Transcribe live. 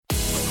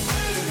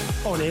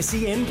On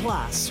SEN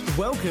Plus,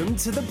 welcome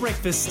to the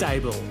Breakfast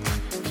Stable.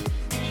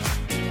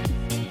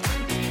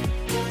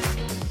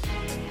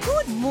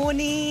 Good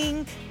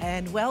morning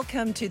and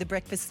welcome to the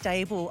Breakfast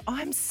Stable.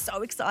 I'm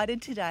so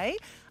excited today.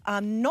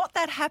 I'm not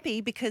that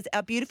happy because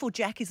our beautiful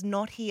Jack is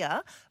not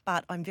here,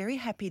 but I'm very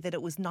happy that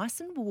it was nice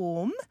and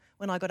warm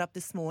when I got up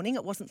this morning.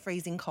 It wasn't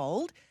freezing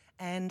cold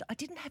and I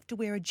didn't have to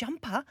wear a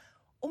jumper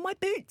or my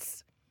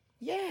boots.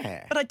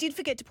 Yeah. But I did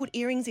forget to put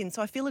earrings in,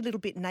 so I feel a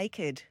little bit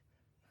naked.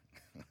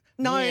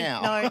 No.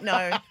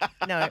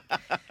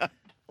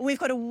 We've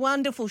got a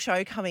wonderful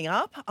show coming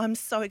up. I'm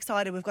so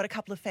excited. We've got a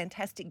couple of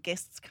fantastic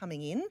guests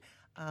coming in.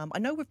 I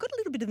know we've got a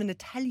little bit of an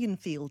Italian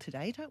feel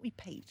today, don't we,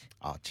 Pete?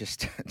 Oh,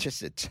 just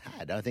a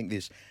tad. I think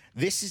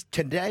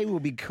today will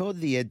be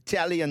called the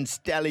Italian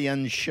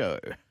Stallion Show.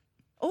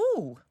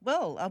 Oh,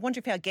 well, I wonder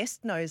if our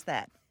guest knows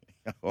that.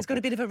 He's got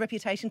a bit of a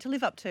reputation to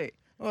live up to.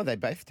 Well, they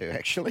both do,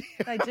 actually.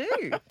 They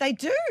do. They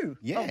do.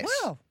 Yes.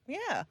 Oh, wow.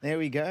 Yeah. There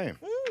we go.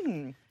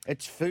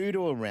 It's food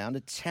all around,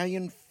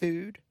 Italian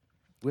food.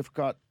 We've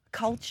got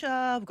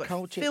culture, we've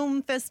got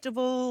film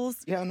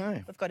festivals. Yeah, I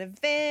know. We've got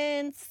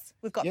events,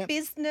 we've got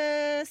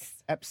business.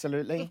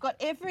 Absolutely. We've got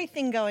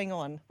everything going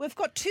on. We've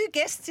got two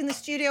guests in the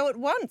studio at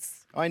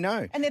once. I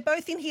know. And they're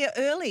both in here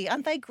early.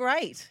 Aren't they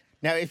great?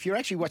 Now, if you're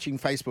actually watching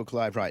Facebook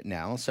Live right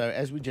now, so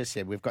as we just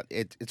said, we've got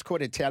it's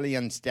called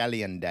Italian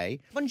Stallion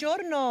Day.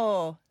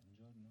 Buongiorno.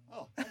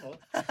 Oh, hello.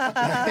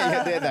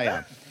 Yeah, there they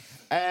are.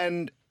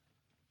 And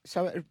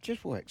so it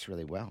just works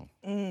really well.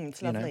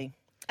 It's lovely.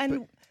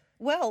 And,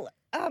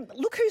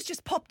 look who's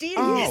just popped in.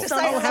 Oh, Yes, say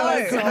hello.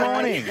 hello. Good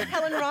morning.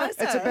 Helen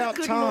Riser. It's about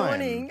Good time.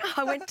 morning.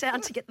 I went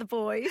down to get the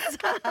boys.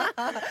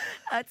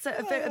 It's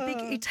a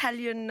big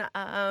Italian,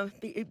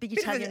 big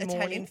Italian morning.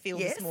 Italian feel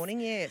this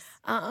morning, yes.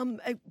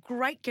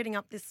 Great getting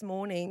up this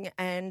morning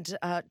and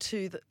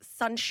to the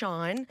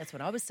sunshine. That's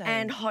what I was saying.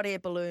 And hot air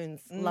balloons.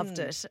 Loved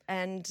it.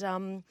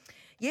 And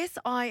yes,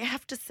 I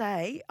have to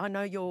say, I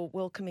know you're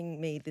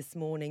welcoming me this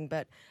morning,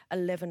 but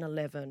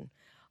 11:11.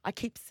 I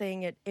keep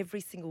seeing it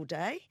every single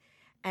day.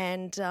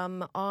 And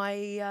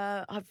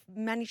I've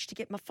managed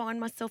to find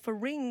myself a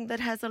ring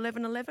that has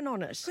 11:11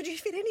 on it. Could you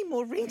fit any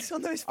more rings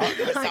on those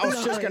fingers? I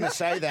was just going to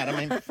say that. I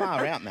mean,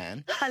 far out,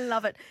 man. I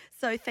love it.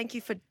 So thank you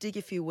for Dig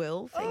If You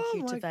Will. Thank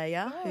you to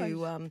Vaya,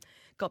 who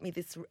got me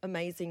this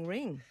amazing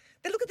ring.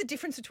 Then look at the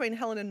difference between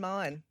Helen and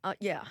mine.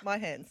 Yeah. My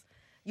hands.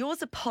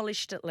 Yours are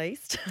polished at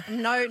least.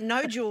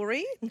 No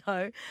jewellery.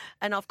 No.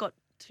 And I've got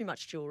too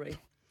much jewellery.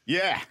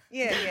 Yeah.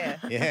 Yeah.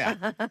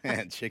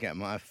 Yeah. Check out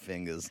my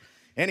fingers.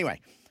 Anyway.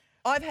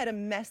 I've had a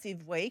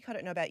massive week. I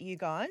don't know about you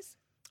guys.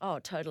 Oh,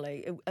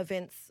 totally.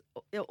 Events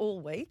all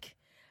week.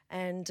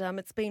 And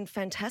it's been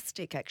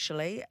fantastic,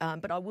 actually.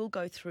 But I will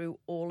go through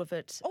all of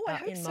it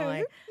in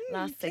my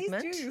last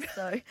segment. Do.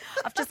 So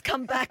I've just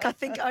come back, I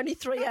think, only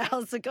 3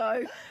 hours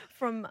ago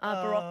from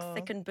Barack's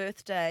second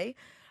birthday,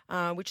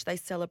 which they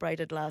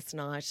celebrated last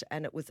night,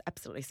 and it was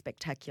absolutely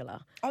spectacular.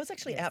 I was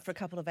actually out for a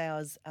couple of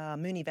hours.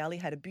 Moonee Valley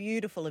had a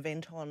beautiful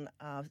event on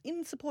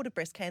in support of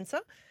breast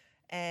cancer.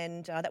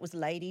 And that was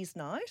ladies'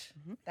 night.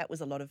 That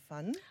was a lot of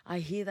fun. I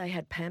hear they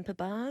had pamper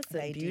bars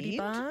and beauty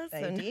bars.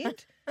 They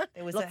did.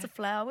 There was lots of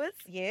flowers.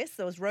 Yes,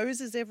 there was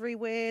roses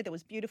everywhere. There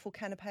was beautiful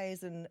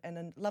canapes and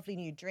a lovely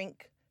new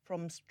drink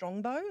from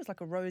Strongbow. It was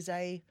like a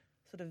rosé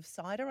sort of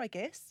cider, I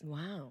guess.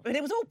 Wow. But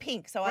it was all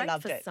pink, so I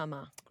loved Great it. for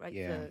summer. Great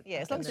for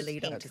as long as the it's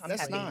lead pink, up to I'm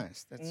That's happy.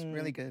 nice. That's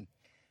really good.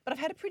 But I've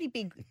had a pretty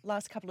big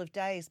last couple of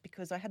days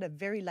because I had a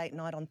very late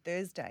night on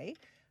Thursday.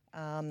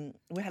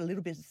 We had a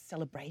little bit of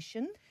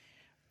celebration.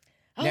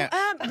 Now,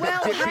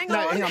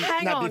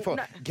 hang on. Before,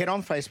 get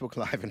on Facebook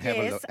Live and have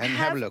a look. And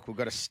have a look. We've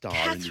got a star in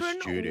the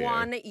Catherine studio.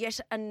 won yet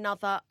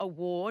another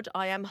award.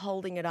 I am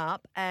holding it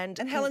up. And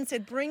Helen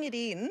said, bring it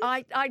in.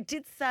 I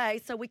did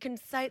say, so we can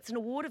say it's an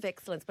award of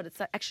excellence, but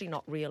it's actually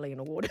not really an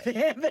award of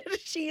but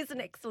she is an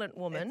excellent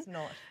woman. It's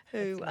not.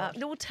 Who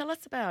will tell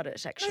us about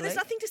it, actually. No, there's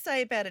nothing to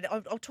say about it.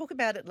 I'll talk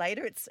about it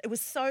later. It was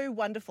so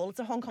wonderful. It's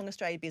a Hong Kong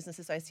Australia Business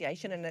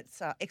Association and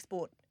it's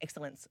Export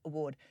Excellence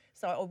Award.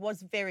 So I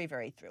was very,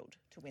 very thrilled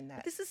to win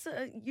that. This is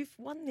you've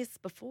won this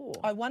before.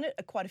 I won it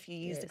quite a few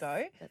years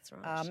ago. That's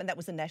right. And that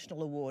was a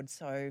national award.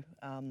 So,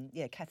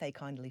 Cathay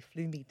kindly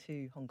flew me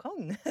to Hong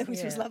Kong,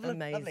 which was lovely.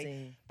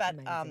 Amazing. But,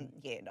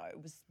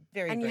 it was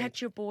very, And you had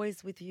your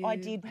boys with you. I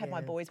did have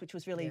my boys, which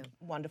was really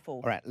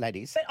wonderful. All right,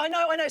 ladies. But I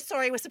know.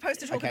 Sorry, we're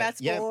supposed to talk about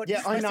sport.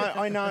 Yeah, I know.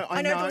 I know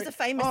there was a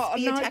famous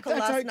spear tackle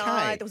last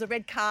night. There was a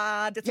red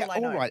card. That's all I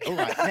know.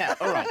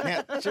 All right.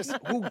 Now,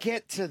 we'll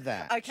get to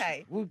that.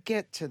 Okay. We'll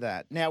get to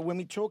that. Now, when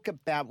we talk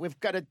about, we've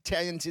got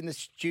Italians in the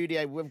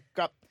studio. We'll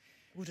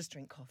just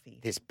drink coffee.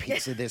 There's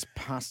pizza, there's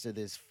pasta,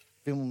 there's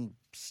film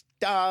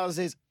stars,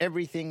 there's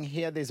everything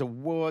here. There's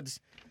awards.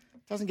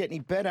 Doesn't get any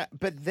better.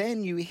 But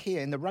then you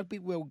hear in the Rugby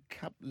World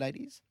Cup,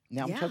 ladies.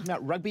 Now I'm talking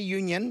about rugby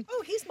union.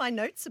 Oh, here's my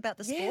notes about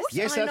the sport.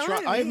 Yes, that's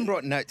right. I haven't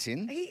brought notes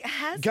in. He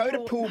has. Go to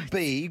Pool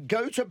B.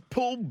 Go to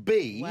Pool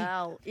B.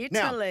 Well,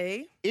 Now,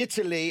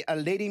 Italy are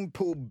leading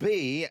Pool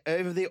B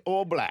over the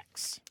All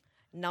Blacks.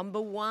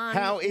 Number one.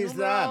 How is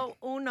that?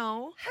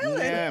 Uno. Helen,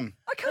 Yeah.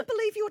 I can't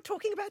believe you're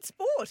talking about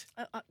sport.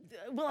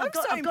 Well, I'm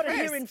so I've got it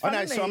here in impressed. front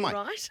know, of me, so am I.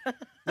 right?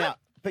 Now,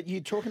 but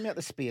you're talking about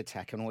the spear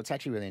tackle, and it's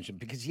actually really interesting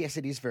because, yes,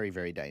 it is very,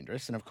 very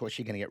dangerous. And, of course,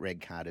 you're going to get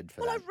red carded for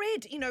Well, I that.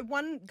 read,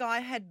 one guy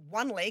had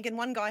one leg and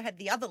one guy had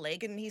the other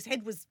leg and his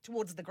head was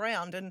towards the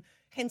ground and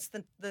hence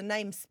the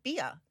name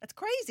spear. That's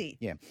crazy.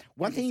 Yeah.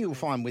 One thing you'll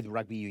find with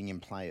rugby union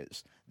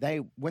players,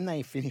 when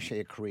they finish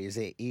their careers,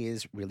 their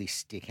ears really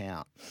stick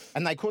out.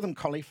 And they call them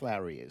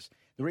cauliflower ears.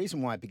 The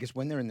reason why, because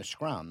when they're in the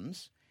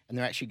scrums and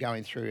they're actually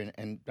going through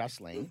and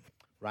rustling,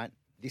 right,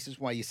 this is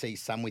why you see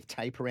some with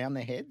tape around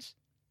their heads.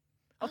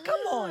 Oh, come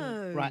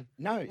on. Right.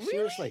 No,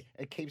 seriously.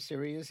 It keeps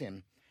their ears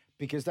in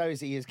because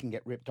those ears can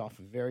get ripped off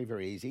very,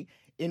 very easy.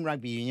 In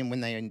rugby union, when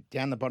they're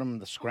down the bottom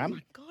of the scrum,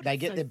 my God, they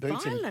it's get so their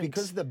boots in violent.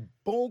 because the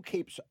ball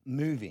keeps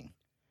moving.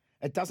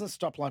 It doesn't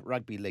stop like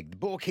rugby league. The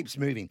ball keeps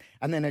moving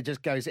and then it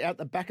just goes out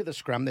the back of the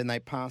scrum, then they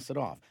pass it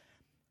off.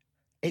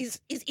 Is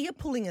ear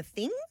pulling a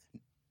thing?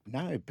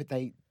 No, but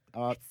they...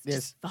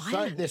 just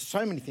violent, there's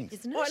so many things.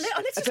 Isn't it? All right,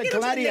 let's It's just a get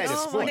on to the gladiator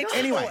next, sport. next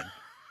Anyway, sport.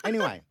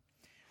 anyway,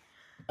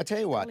 I tell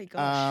you what, Golly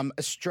gosh.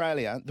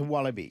 Australia, the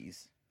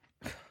Wallabies,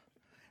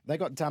 they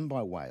got done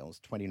by Wales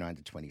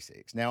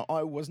 29-26. Now,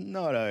 I was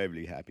not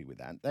overly happy with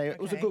that. It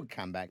was a Okay. good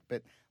comeback,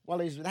 but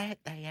Wallabies, they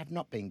have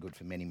not been good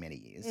for many, many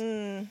years.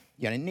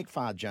 Nick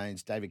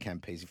Farr-Jones, David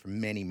Campese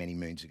from many, many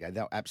moons ago,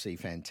 they were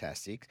absolutely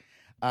fantastic.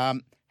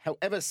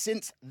 However,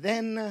 since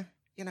then,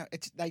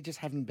 they just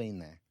haven't been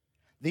there.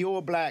 The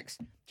All Blacks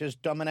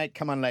just dominate.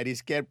 Come on,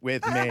 ladies, get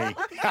with me.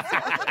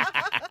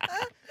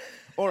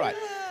 All right.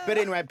 But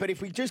anyway,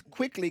 if we just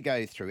quickly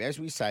go through, as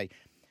we say,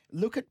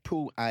 look at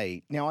Pool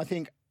A. Now, I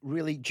think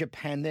really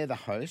Japan, they're the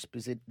host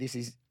because this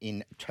is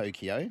in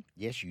Tokyo.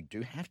 Yes, you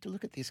do have to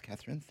look at this,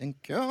 Catherine.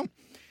 Thank you.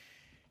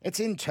 It's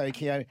in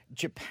Tokyo.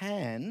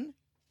 Japan,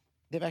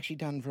 they've actually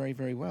done very,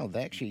 very well.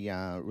 They actually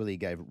really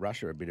gave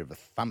Russia a bit of a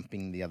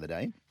thumping the other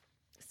day.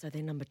 So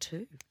they're number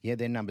two. Yeah,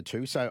 they're number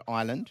 2. So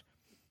Ireland.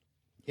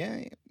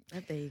 Yeah. Oh,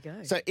 there you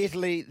go. So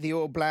Italy, the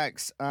All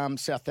Blacks,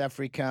 South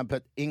Africa,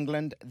 but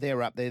England,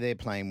 they're up there. They're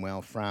playing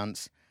well.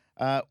 France,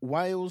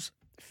 Wales,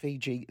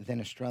 Fiji, then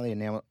Australia.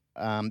 Now,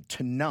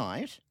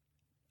 tonight,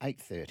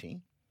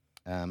 8:30,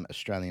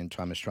 Australian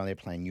time, Australia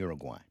playing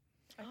Uruguay.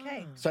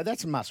 Okay. So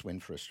that's a must-win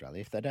for Australia.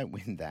 If they don't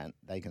win that,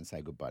 they can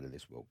say goodbye to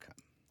this World Cup.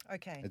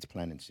 Okay. It's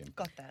plain and simple.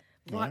 Got that.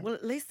 Right, well,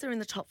 at least they're in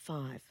the top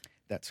 5.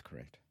 That's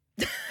correct.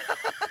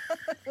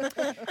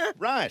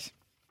 Right.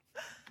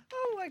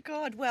 Oh my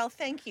God. Well,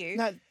 thank you.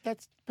 No,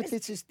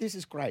 this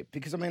is great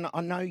because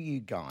I know you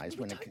guys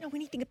we don't know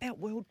anything about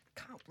World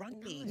Cup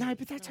rugby. No,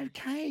 but that's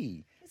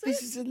okay.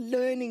 This is a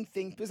learning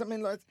thing because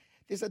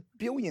there's a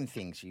billion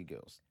things you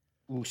girls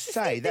will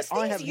say there's that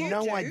I things have you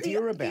no do.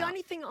 idea about. The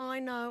only thing I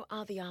know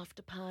are the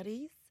after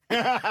parties.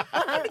 No,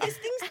 but there's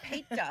things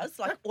Pete does,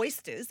 like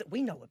oysters, that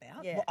we know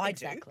about. Yeah, Well, I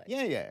exactly.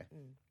 Yeah.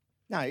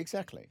 No,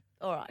 exactly.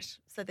 All right,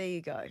 so there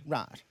you go.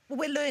 Right. do. Well,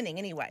 we're learning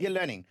anyway. You're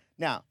learning.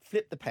 Now,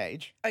 flip the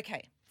page.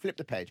 Okay. Flip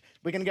the page.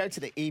 We're going to go to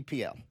the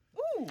EPL.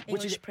 Ooh.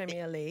 English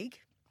Premier League.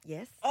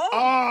 Yes. Oh,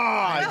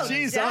 well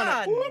geez, done.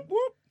 on it. Whoop,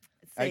 whoop.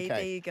 See, okay.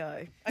 there you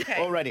go.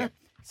 Okay. Already.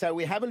 So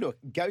we have a look.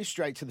 Go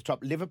straight to the top.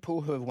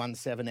 Liverpool, who have won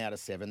 7 out of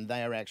 7,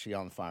 they are actually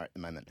on fire at the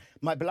moment.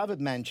 My beloved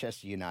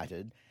Manchester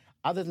United,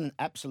 other than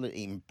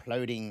absolutely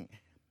imploding,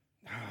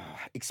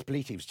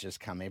 expletives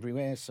just come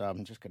everywhere. So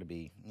I'm just going to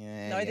be.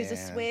 No, there's a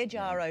swear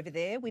jar over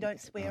there. We don't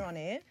swear on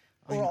air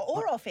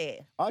or off air.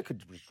 I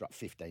could just drop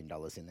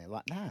 $15 in there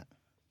like that.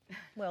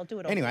 Well, do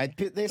it off Anyway,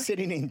 they're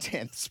sitting in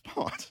 10th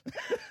spot.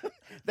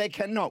 They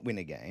cannot win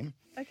a game.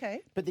 air. Okay.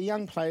 But the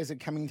young players are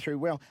coming through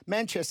well.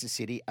 Manchester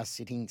City are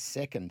sitting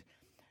second.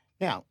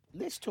 Now,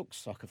 let's talk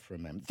soccer for a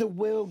moment. The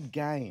world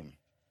game.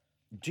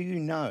 Do you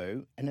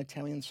know an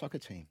Italian soccer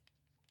team?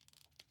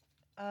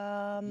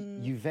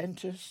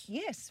 Juventus?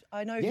 Yes,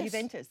 I know Yes.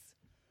 Juventus.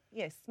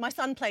 Yes, my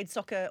son played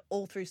soccer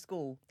all through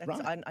school.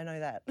 Right. I know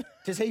that.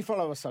 Does he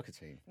follow a soccer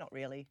team? Not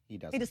really. He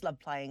doesn't. He just loved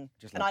playing,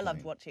 Just and loved I loved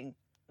playing. watching.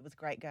 It was a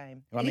great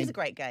game. Well, I It is mean, a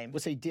great game. Well,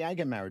 see,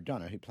 Diego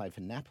Maradona, who played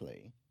for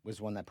Napoli, was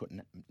the one that put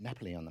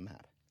Napoli on the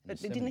map. in But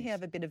the didn't he 70s.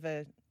 have a bit of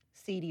a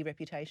seedy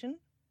reputation?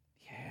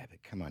 Yeah,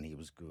 but come on, he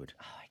was good.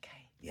 Oh,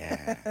 okay.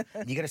 Yeah.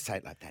 You got to say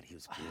it like that. He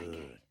was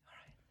good.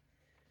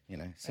 You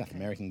know, South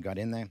American got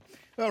in there.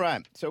 All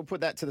right, so we'll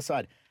put that to the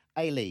side.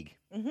 A-League,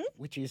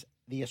 which is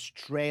the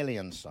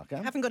Australian soccer.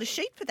 I haven't got a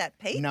sheet for that,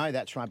 Pete. No,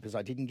 that's right, because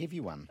I didn't give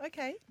you one.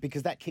 Okay.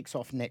 Because that kicks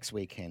off next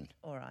weekend.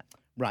 All right.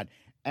 Right.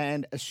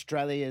 And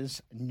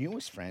Australia's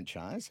newest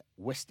franchise,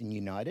 Western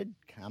United,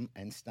 come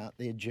and start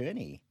their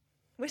journey.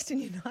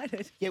 Western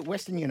United. Yeah,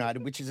 Western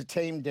United, which is a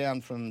team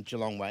down from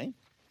Geelong Way.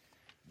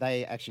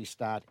 They actually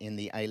start in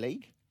the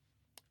A-League.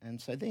 And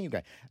so there you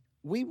go.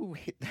 We will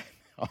hit that.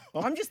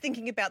 I'm just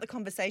thinking about the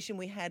conversation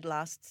we had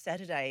last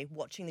Saturday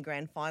watching the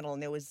grand final,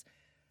 and there was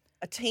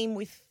a team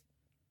with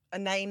a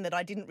name that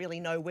I didn't really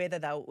know whether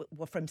they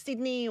were from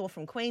Sydney or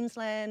from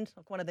Queensland,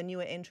 like one of the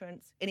newer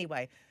entrants.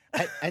 Anyway.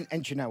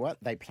 And you know what?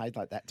 They played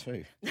like that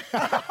too.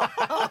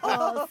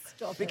 Oh,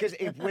 stop Because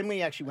when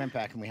we actually went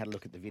back and we had a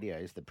look at the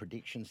videos, the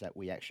predictions that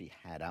we actually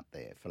had up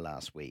there for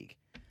last week,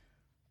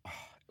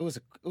 it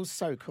was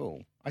so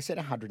cool. I said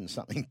 100 and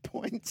something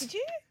points. Did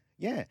you?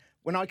 Yeah.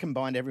 When I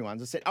combined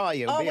everyone's, I said, oh,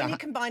 yeah. When you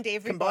combined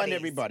everybody's. Combined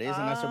everybody's,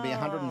 and this will be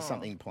 100 and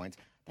something points.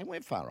 They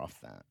weren't far off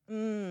that.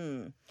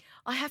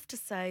 I have to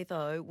say,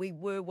 though, we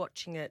were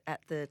watching it at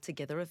the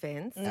Together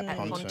events At at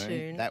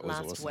Pontoon. That was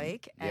last awesome.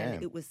 week, and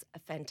Yeah. it was a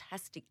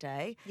fantastic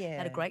day. Yeah.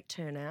 Had a great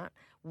turnout.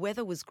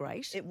 Weather was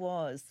great. It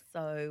was.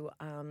 So,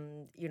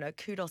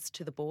 kudos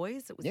to the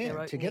boys. It was their Yeah,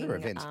 opening. Together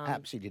Events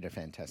absolutely did a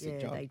fantastic Yeah,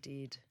 job. they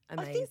did. I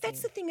Amazing. think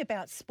that's the thing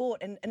about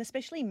sport, and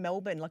especially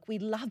Melbourne. Like, we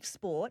love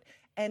sport,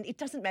 and it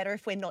doesn't matter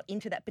if we're not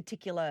into that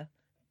particular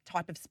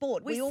type of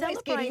sport. We always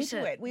get celebrate into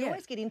it. it. We Yeah.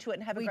 always get into it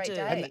and have a We great do.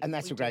 day. And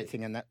that's we a great do.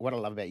 thing. And what I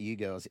love about you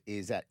girls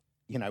is that,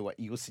 you know what,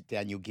 you'll sit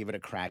down, you'll give it a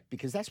crack,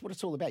 because that's what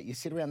it's all about. You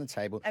sit around the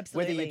table, whether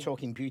Absolutely. you're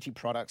talking beauty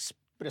products,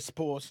 bit of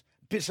sport,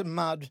 bit of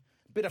mud,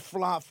 bit of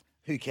fluff,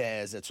 who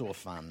cares? It's all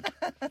fun.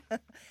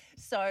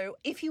 So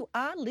if you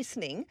are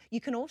listening, you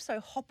can also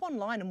hop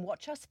online and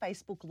watch us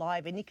Facebook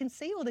Live, and you can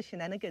see all the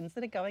shenanigans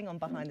that are going on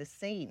behind the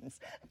scenes.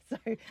 So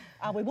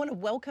we want to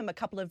welcome a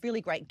couple of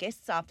really great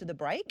guests after the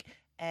break,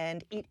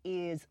 and it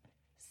is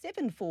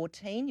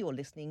 7:14. You're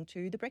listening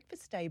to The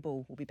Breakfast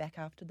Stable. We'll be back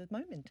after the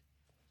moment.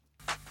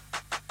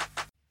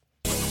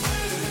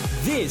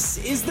 This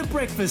is The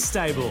Breakfast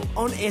Stable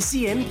on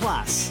SEN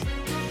Plus.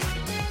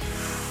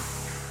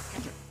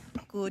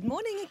 Good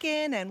morning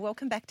again, and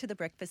welcome back to The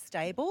Breakfast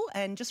Stable.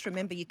 And just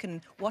remember, you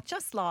can watch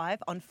us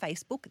live on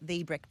Facebook,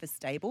 The Breakfast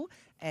Stable,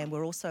 and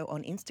we're also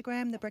on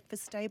Instagram, The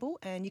Breakfast Stable,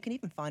 and you can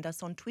even find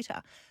us on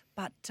Twitter.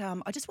 But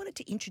I just wanted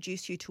to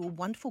introduce you to a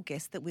wonderful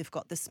guest that we've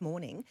got this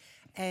morning.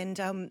 And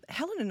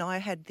Helen and I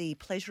had the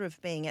pleasure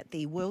of being at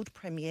the world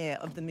premiere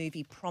of the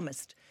movie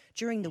Promised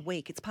during the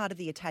week. It's part of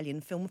the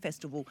Italian Film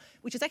Festival,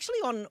 which is actually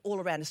on all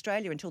around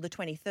Australia until the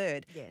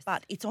 23rd. Yes.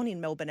 But it's on in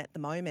Melbourne at the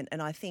moment,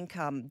 and I think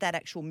that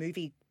actual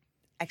movie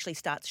actually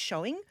starts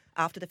showing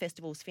after the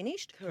festival's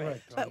finished.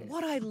 Correct. But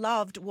what I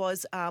loved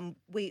was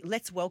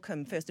let's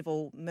welcome, first of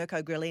all,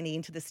 Mirko Grillini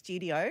into the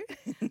studio.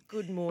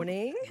 Good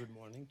morning. Good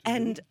morning.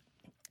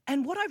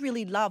 And what I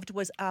really loved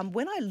was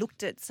when I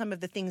looked at some of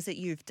the things that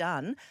you've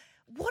done,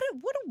 what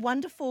a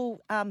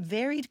wonderful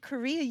varied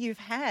career you've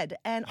had.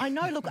 And I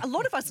know, look, a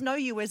lot of us know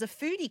you as a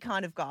foodie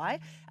kind of guy,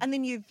 and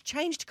then you've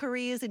changed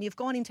careers and you've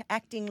gone into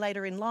acting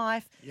later in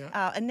life.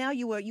 Yeah. And now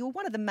you were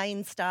one of the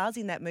main stars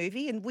in that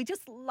movie, and we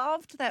just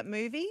loved that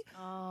movie.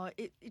 Oh,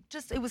 it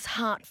was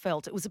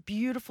heartfelt. It was a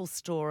beautiful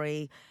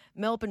story,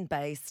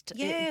 Melbourne-based.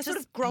 Yeah, It sort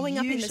just of growing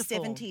up in the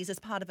beautiful. 70s as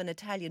part of an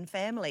Italian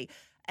family.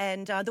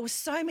 And there were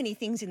so many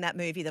things in that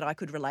movie that I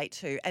could relate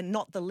to, and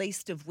not the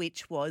least of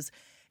which was,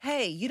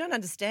 hey, you don't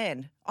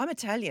understand. I'm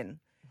Italian.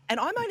 And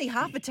I'm only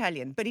half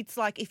Italian, but it's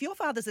like, if your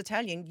father's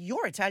Italian,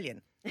 you're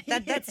Italian.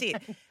 That's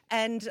it.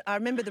 And I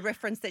remember the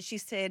reference that she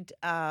said,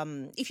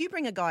 if you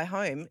bring a guy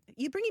home,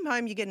 you bring him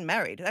home, you're getting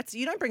married.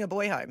 You don't bring a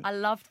boy home. I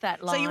loved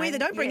that line. So you either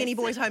don't bring any yes.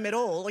 boys home at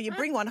all, or you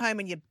bring one home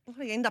and you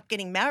end up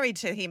getting married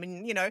to him.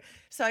 And,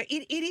 so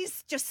it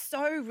is just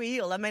so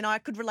real. I mean, I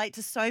could relate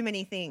to so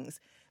many things.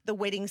 The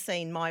wedding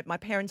scene, my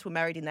parents were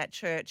married in that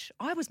church.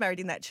 I was married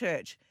in that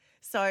church.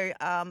 So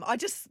I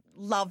just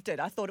loved it.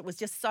 I thought it was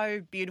just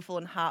so beautiful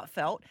and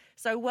heartfelt.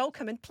 So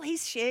welcome, and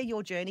please share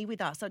your journey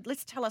with us. So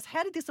let's tell us,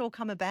 how did this all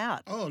come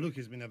about? Oh, look,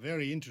 it's been a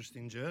very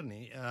interesting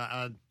journey.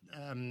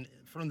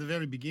 From the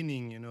very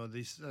beginning,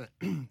 this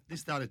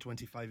this started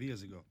 25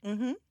 years ago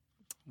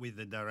with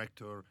the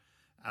director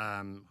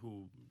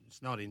who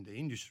is not in the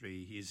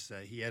industry.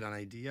 He had an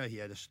idea, he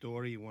had a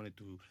story he wanted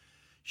to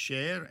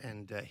share,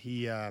 and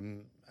he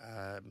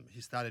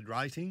started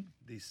writing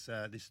this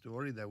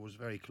story that was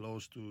very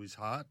close to his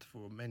heart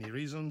for many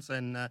reasons.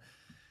 And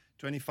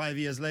 25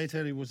 years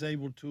later, he was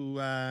able to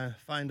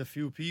find a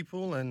few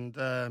people and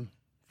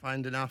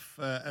find enough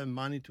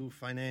money to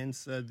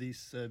finance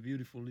this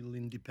beautiful little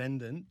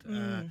independent,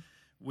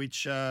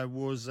 which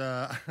was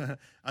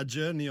a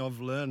journey of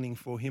learning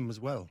for him as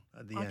well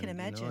at the end. I can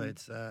imagine.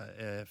 It's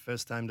a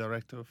first-time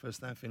director,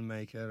 first-time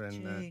filmmaker,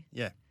 and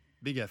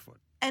big effort.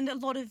 And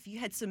you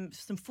had some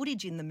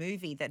footage in the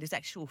movie that is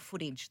actual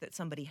footage that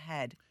somebody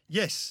had.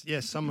 Yes,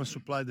 someone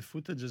supplied the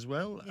footage as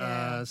well.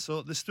 Yeah.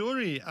 So the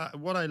story,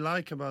 what I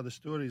like about the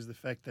story is the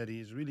fact that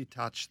he's really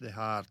touched the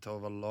heart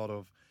of a lot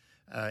of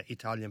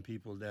Italian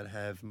people that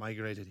have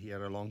migrated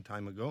here a long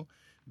time ago,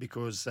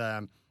 because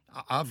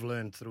I've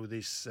learned through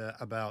this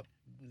about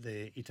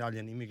the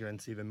Italian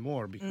immigrants even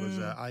more, because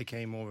I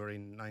came over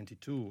in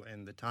 92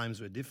 and the times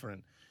were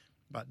different.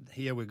 But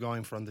here we're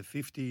going from the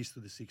 50s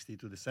to the 60s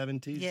to the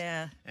 70s.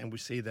 Yeah. And we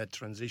see that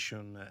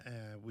transition,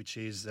 which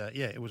is,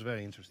 it was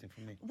very interesting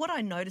for me. What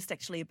I noticed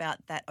actually about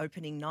that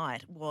opening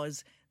night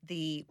was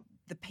the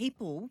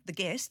people, the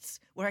guests,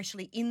 were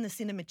actually in the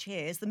cinema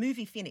chairs. The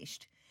movie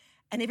finished.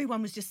 and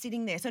everyone was just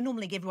sitting there. So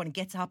normally everyone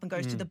gets up and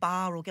goes to the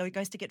bar or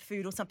goes to get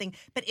food or something,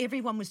 but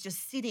everyone was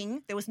just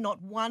sitting. There was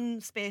not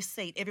one spare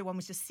seat. Everyone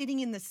was just sitting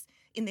in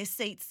their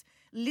seats,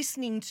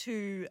 listening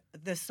to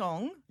the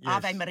song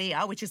Ave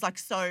Maria, which is like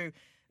so,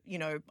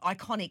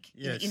 iconic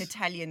in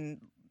Italian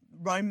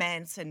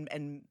romance and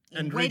and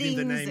weddings reading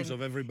the names of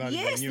everybody.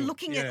 Yes, they knew.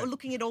 looking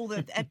at all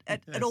the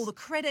at all the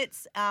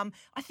credits.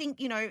 I think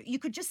you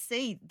could just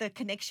see the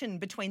connection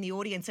between the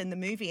audience and the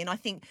movie, and I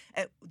think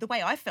the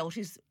way I felt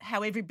is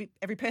how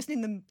every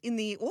person in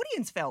the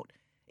audience felt.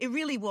 It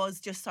really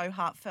was just so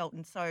heartfelt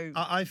and so.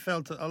 I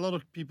felt a lot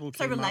of people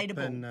so came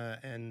relatable. up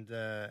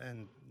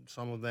and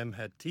some of them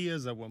had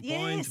tears at one Yes,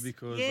 point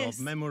because yes.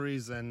 of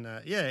memories and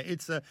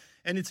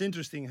it's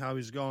interesting how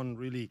it's gone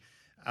really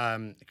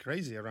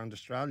crazy around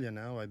Australia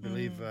now. I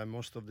believe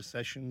most of the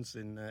sessions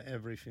in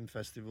every film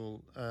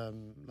festival,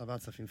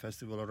 Lavazza Film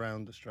Festival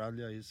around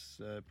Australia is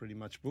pretty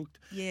much booked.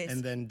 Yes.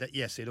 And then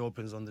it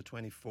opens on the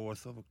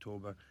 24th of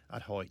October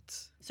at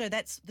Hoyts. So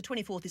that's the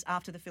 24th is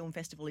after the film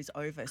festival is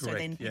over. So Correct,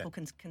 then yeah. people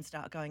can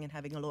start going and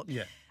having a look.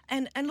 Yeah.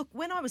 And look,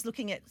 when I was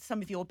looking at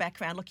some of your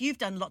background, look, you've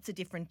done lots of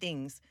different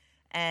things.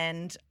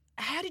 And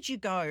how did you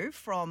go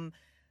from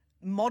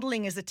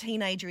modelling as a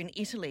teenager in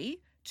Italy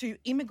to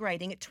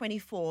immigrating at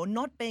 24,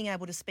 not being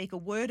able to speak a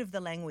word of the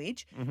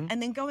language,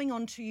 and then going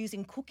on to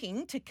using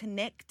cooking to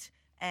connect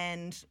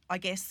and, I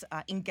guess,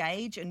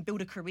 engage and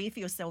build a career for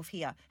yourself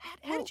here?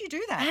 How did you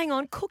do that? Hang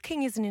on,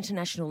 cooking is an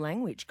international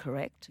language,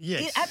 correct?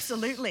 Yes. Yeah,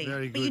 absolutely.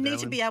 Very But you good, need to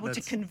Helen. be able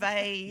to That's-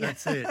 convey.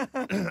 That's it.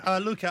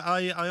 Look,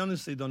 I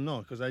honestly don't know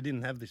because I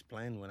didn't have this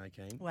plan when I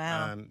came.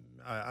 Wow.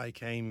 I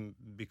came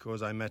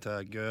because I met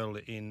a girl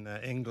in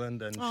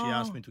England and she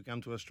asked me to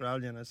come to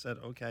Australia and I said,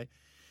 okay.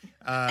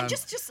 And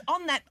just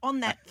on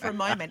that for a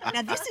moment.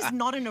 Now, this is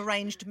not an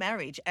arranged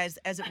marriage as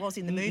it was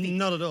in the movie.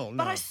 Not at all, no.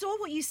 But I saw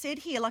what you said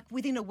here, like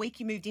within a week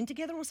you moved in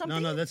together or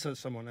something? No, that's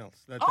someone else.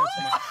 That's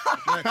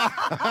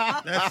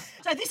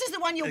So this is the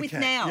one you're with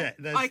now?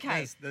 Yeah,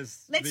 okay.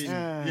 There's Let's-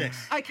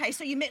 yes. Okay,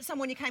 so you met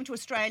someone, you came to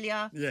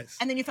Australia. Yes.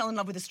 And then you fell in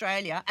love with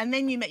Australia, and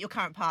then you met your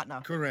current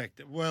partner.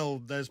 Correct. Well,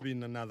 there's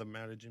been another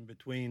marriage in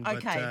between. But,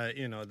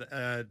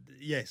 Okay.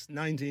 yes,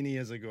 19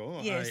 years ago,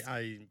 Yes.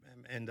 I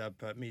end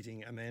up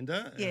meeting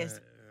Amanda. Yes.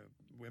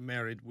 We're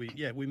married.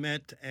 We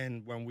met,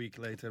 and 1 week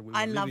later we were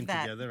I love living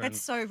that. together. That's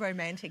so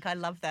romantic. I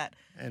love that.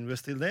 and we're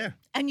still there.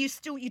 And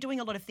you're doing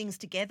a lot of things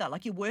together,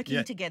 like you're working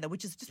Yeah. together,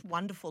 which is just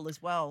wonderful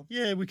as well.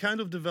 Yeah, we kind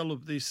of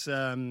developed this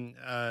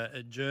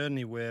a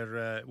journey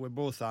where we're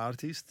both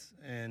artists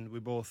and we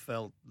both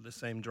felt the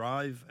same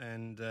drive,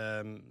 and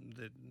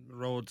the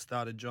road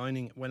started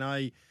joining.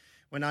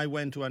 When I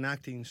went to an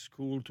acting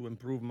school to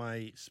improve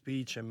my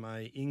speech and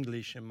my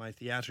English and my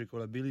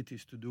theatrical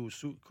abilities to do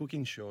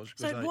cooking shows.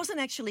 So it wasn't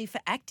actually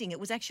for acting, it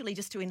was actually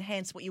just to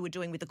enhance what you were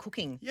doing with the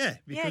cooking. Yeah,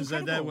 because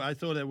incredible. I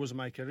thought that was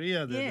my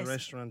career. The Yes.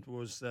 restaurant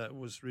was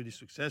really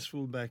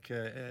successful back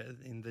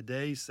in the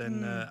days,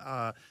 and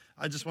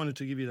I just wanted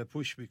to give it a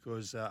push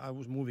because I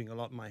was moving a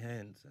lot my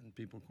hands, and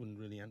people couldn't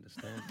really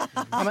understand.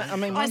 I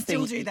mean, I one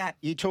still thing, do that.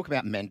 You talk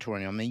about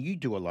mentoring. I mean, you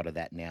do a lot of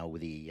that now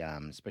with the,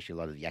 especially a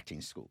lot of the acting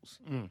schools.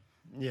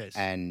 Yes.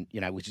 And,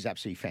 which is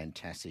absolutely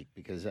fantastic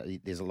because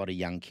there's a lot of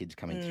young kids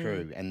coming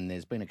through, and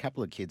there's been a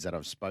couple of kids that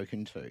I've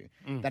spoken to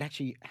that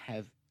actually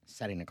have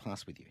sat in a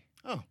class with you.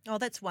 Oh,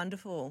 that's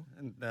wonderful.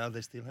 And are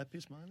they still happy,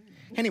 smiling?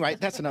 Anyway,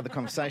 that's another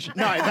conversation.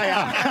 No, they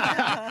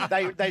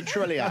are. they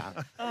truly are.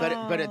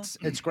 But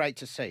it's great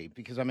to see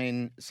because, I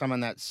mean, someone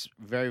that's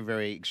very,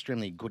 very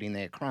extremely good in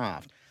their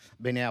craft,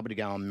 being able to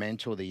go and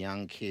mentor the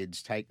young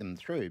kids, take them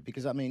through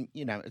because, I mean,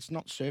 it's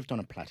not served on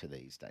a platter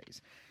these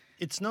days.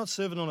 It's not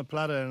served on a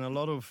platter, and a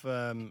lot of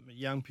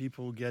young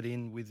people get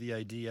in with the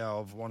idea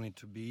of wanting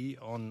to be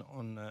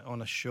on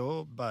a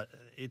show, but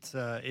it's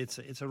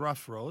a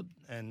rough road,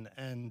 and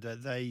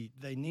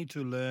they need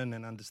to learn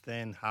and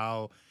understand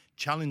how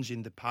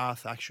challenging the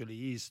path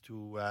actually is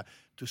to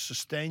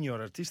sustain your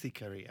artistic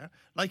career,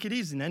 like it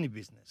is in any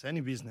business.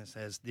 Any business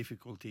has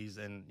difficulties,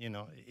 and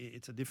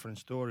it's a different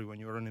story when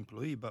you're an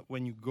employee. But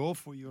when you go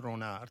for your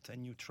own art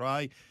and you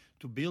try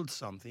to build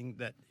something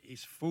that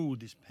is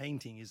food, is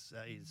painting, is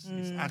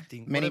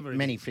acting, whatever it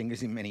Many is.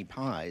 fingers in many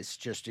pies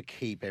just to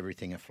keep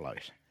everything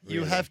afloat.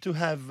 You really. have to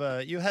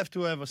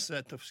have a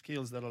set of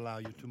skills that allow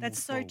you to move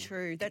That's so forward.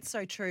 true. That's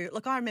so true.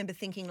 Look, I remember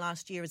thinking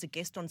last year as a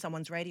guest on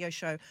someone's radio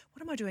show,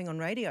 what am I doing on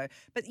radio?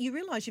 But you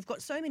realise you've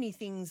got so many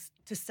things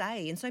to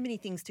say and so many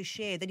things to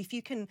share that if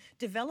you can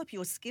develop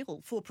your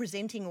skill for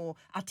presenting or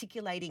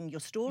articulating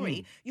your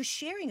story, you're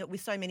sharing it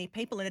with so many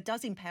people and it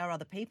does empower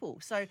other people.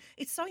 So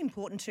it's so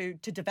important to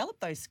develop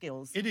those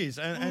skills. It is,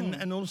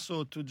 and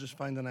also to just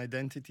find an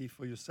identity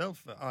for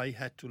yourself. I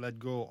had to let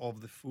go of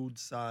the food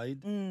side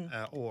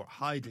or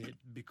hide it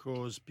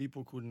because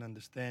people couldn't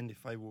understand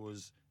if I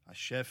was a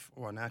chef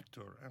or an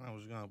actor, and I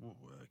was going,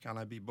 can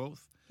I be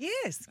both?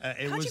 Yes. It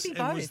Can't was you be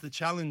it both? was the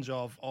challenge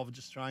of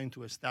just trying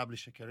to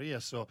establish a career.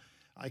 So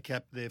I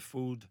kept the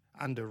food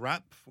under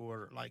wrap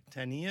for like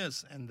 10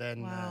 years, and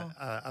then Wow.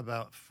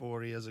 about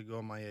 4 years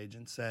ago, my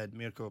agent said,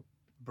 Mirko,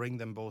 bring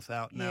them both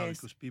out now Yes.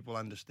 because people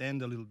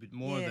understand a little bit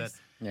more that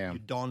Yeah. you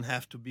don't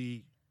have to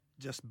be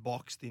just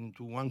boxed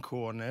into one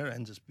corner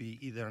and just be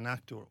either an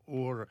actor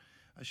or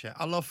a chef.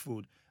 I love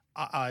food.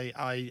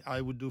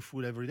 I would do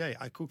food every day.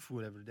 I cook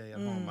food every day at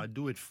home. I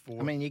do it for.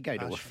 I mean, you go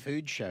to a passion.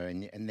 food show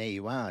and there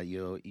you are.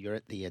 You're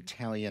at the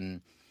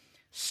Italian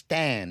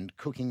stand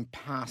cooking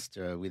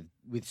pasta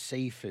with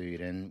seafood,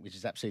 and which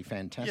is absolutely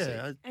fantastic.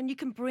 Yeah, And you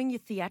can bring your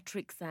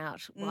theatrics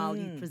out while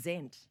you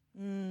present.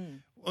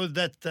 well,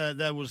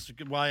 that was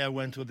why I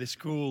went to the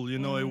school. You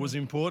know, it was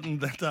important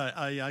that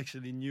I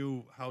actually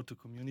knew how to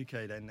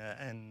communicate, and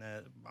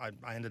I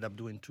ended up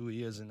doing 2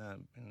 years in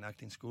an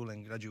acting school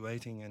and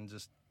graduating and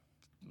just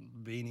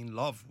being in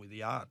love with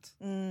the art.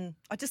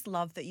 I just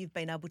love that you've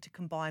been able to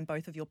combine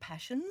both of your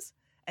passions,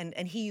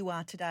 and here you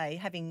are today,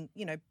 having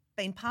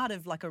been part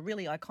of like a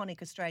really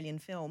iconic Australian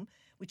film,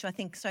 which I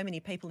think so many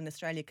people in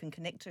Australia can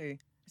connect to.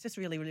 It's just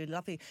really, really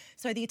lovely.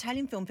 So the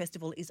Italian Film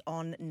Festival is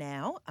on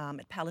now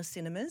at Palace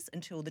Cinemas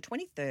until the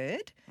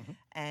 23rd,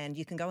 and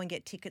you can go and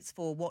get tickets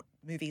for what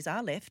movies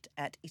are left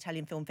at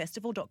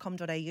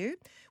italianfilmfestival.com.au.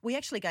 We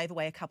actually gave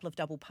away a couple of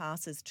double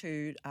passes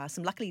to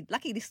some lucky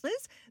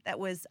listeners. That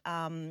was,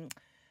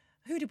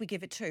 who did we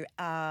give it to?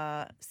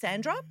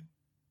 Sandra,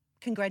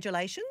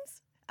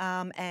 congratulations.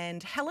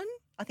 And Helen,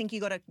 I think you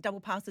got a double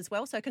pass as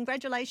well. So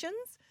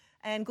congratulations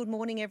and good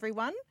morning,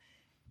 everyone.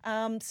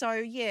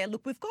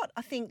 Look, we've got,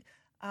 I think,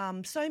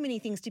 so many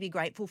things to be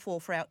grateful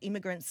for our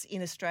immigrants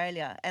in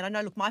Australia. And I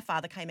know, look, my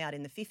father came out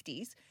in the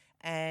 50s,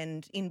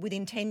 and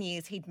within 10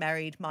 years he'd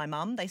married my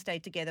mum. They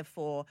stayed together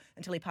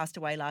until he passed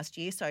away last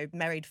year, so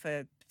married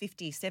for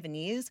 57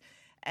 years.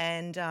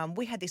 And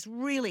we had this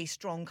really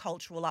strong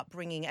cultural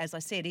upbringing, as I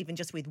said, even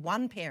just with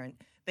one parent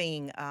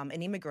being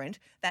an immigrant.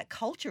 That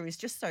culture is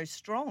just so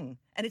strong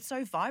and it's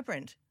so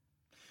vibrant.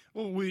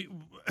 Well, we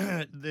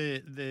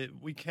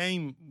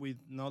came with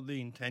not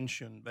the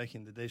intention back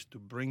in the days to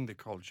bring the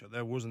culture.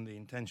 That wasn't the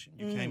intention.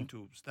 You came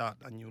to start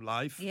a new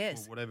life.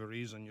 Yes. For whatever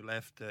reason, you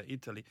left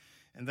Italy.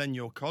 And then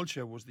your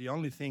culture was the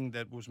only thing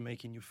that was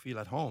making you feel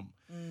at home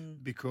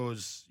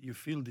because you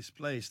feel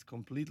displaced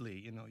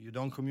completely. You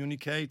don't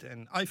communicate.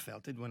 And I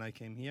felt it when I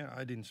came here.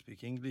 I didn't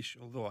speak English,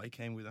 although I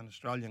came with an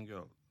Australian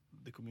girl.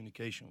 The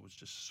communication was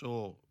just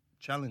so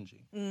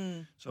challenging.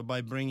 So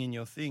by bringing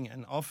your thing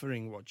and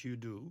offering what you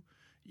do,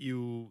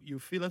 you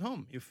feel at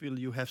home. You feel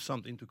you have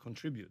something to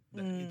contribute.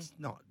 That it's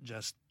not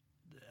just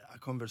a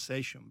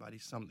conversation, but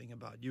it's something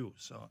about you.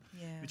 So,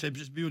 which is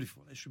just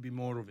beautiful. There should be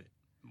more of it,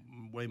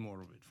 way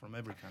more of it from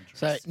every country.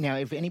 So now,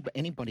 if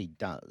anybody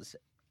does,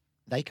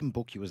 they can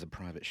book you as a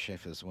private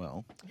chef as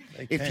well.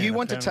 If you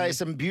want to taste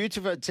some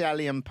beautiful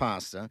Italian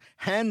pasta,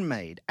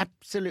 handmade,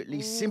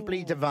 absolutely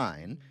simply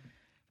divine,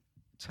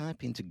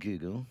 type into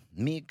Google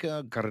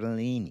Mirko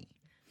Grillini.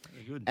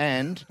 Good.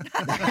 And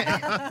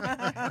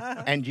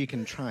you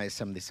can try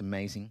some of this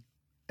amazing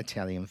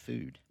Italian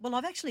food. Well,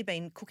 I've actually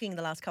been cooking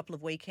the last couple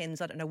of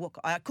weekends. I don't know what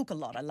I cook a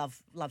lot. I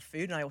love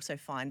food, and I also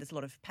find there's a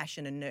lot of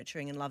passion and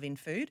nurturing and love in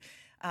food.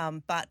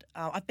 But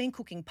I've been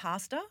cooking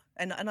pasta,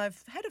 and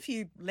I've had a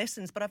few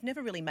lessons, but I've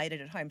never really made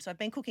it at home. So I've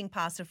been cooking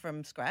pasta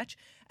from scratch,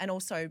 and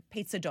also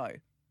pizza dough.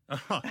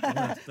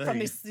 From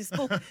this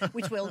book,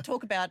 which we'll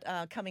talk about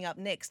coming up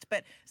next.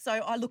 But so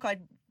I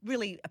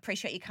really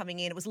appreciate you coming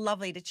in. It was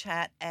lovely to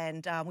chat,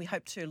 and we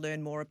hope to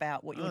learn more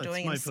about what you're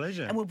doing. It's my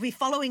pleasure. And we'll be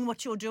following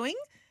what you're doing.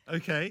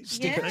 Okay.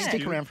 Stick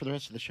around for the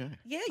rest of the show.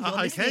 Yeah,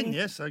 I can,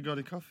 yes. I got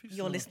a coffee.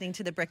 You're listening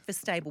to The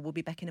Breakfast Stable. We'll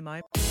be back in a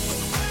moment.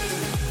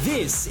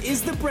 This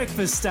is The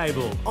Breakfast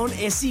Stable on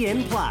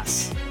SEN+.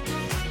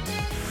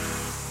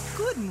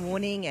 Good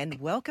morning and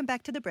welcome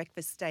back to The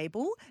Breakfast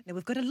Stable. Now,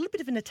 we've got a little bit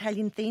of an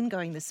Italian theme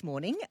going this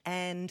morning,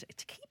 and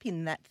to keep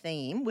in that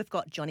theme, we've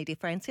got Johnny Di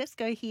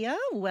Franseco here.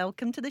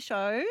 Welcome to the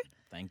show.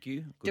 Thank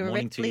you. Good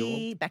morning to you all.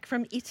 Directly back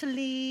from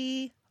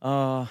Italy.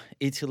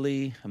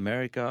 Italy,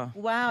 America.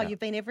 Wow, Yeah. you've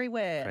been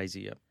everywhere.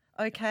 Crazy, yeah.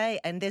 Okay,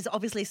 and there's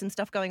obviously some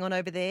stuff going on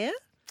over there.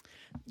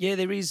 Yeah,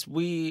 there is.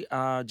 We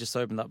just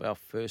opened up our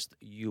first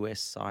US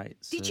site.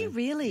 Did so- you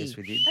really? Yes,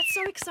 we did. That's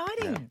so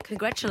exciting.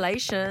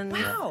 Congratulations.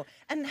 Wow.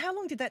 And how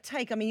long did that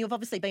take? I mean, you've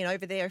obviously been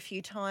over there a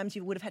few times.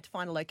 You would have had to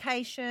find a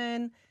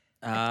location,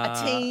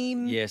 a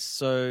team. Yes,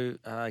 so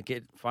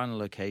find a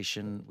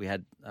location. We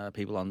had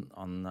people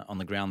on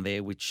the ground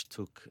there, which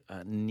took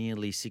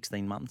nearly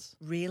 16 months.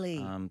 Really?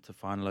 To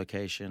find a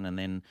location, and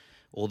then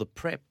all the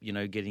prep.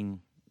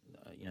 Getting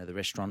the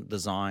restaurant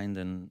designed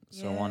and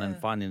so on, and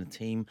finding a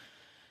team.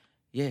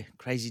 Yeah,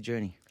 crazy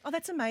journey. Oh,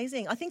 that's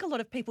amazing. I think a lot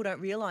of people don't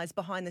realise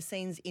behind the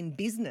scenes in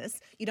business,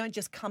 you don't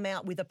just come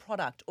out with a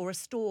product or a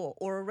store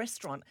or a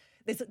restaurant.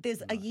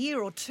 There's a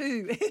year or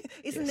two,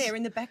 isn't there,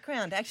 in the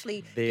background to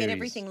actually get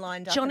everything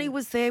lined up. Johnny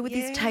was there with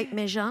his tape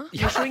measure,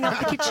 measuring up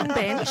the kitchen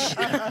bench.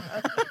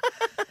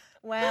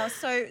 Wow.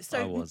 So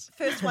I was.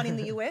 First one in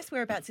the US,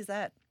 whereabouts is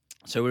that?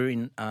 So we're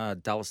in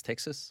Dallas,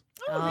 Texas.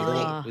 Oh,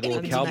 really? With Any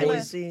all the particular-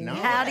 Cowboys.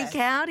 Nice. Howdy,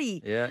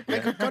 cowdy. Yeah.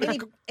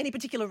 Any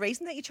particular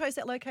reason that you chose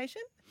that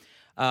location?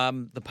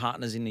 The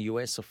partners in the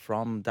US are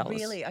from Dallas.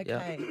 Really?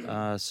 Okay.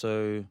 Yeah.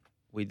 So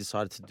we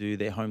decided to do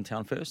their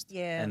hometown first.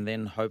 Yeah. And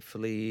then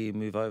hopefully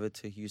move over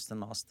to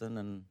Houston, Austin,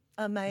 and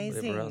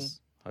Amazing. whatever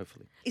else,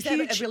 hopefully. Is that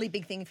a really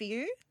big thing for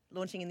you,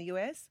 launching in the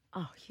US?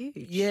 Oh, huge.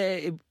 Yeah,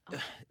 it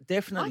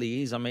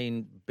definitely is. I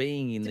mean,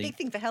 being in It's a big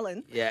thing for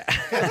Helen. Yeah.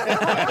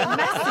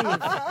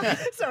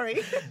 Massive.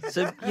 Sorry.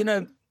 So,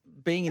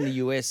 being in the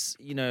US,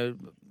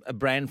 a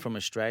brand from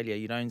Australia,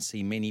 you don't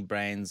see many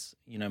brands,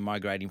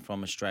 migrating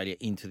from Australia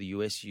into the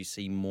US. You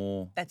see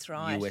more That's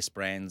right. US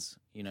brands,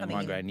 Coming in.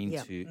 migrating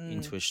Yep.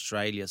 into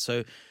Australia.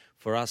 So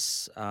for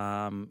us,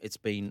 it's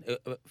been,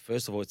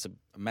 first of all, it's a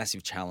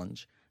massive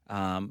challenge,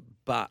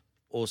 but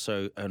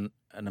also an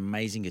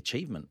amazing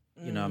achievement.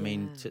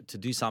 To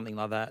do something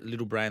like that,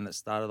 little brand that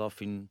started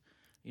off in,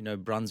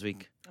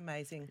 Brunswick,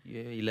 Amazing.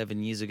 11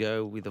 years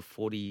ago with a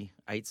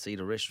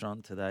 48-seater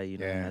restaurant. Today,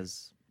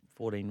 has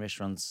 14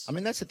 restaurants. I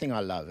mean, that's the thing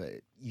I love.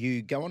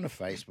 You go onto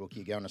Facebook,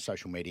 you go onto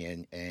social media,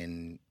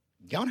 and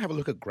go and have a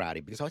look at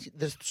Gradi, because I think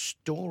the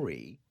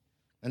story,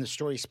 and the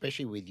story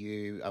especially with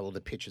you, all the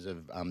pictures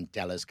of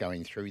Dallas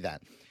going through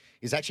that,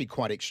 is actually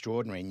quite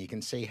extraordinary, and you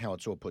can see how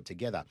it's all put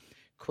together.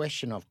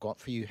 Question I've got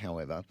for you,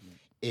 however,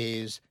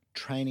 is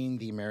training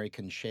the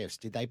American chefs.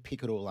 Did they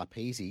pick it all up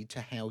easy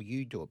to how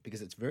you do it?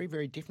 Because it's very,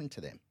 very different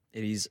to them.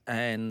 It is,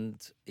 and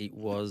it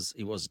was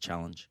a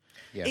challenge.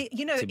 Yeah.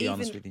 to be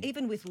honest with you.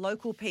 Even with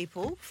local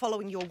people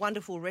following your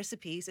wonderful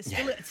recipes, it's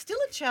still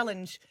a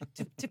challenge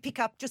to pick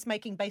up just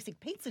making basic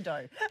pizza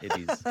dough. It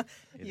is.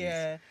 It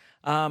Yeah.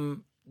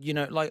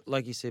 is.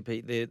 Like you said,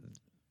 Pete,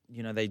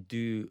 they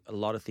do a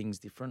lot of things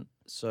different.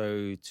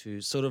 So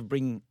to sort of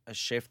bring a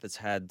chef that's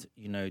had,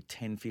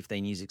 10,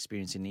 15 years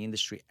experience in the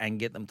industry and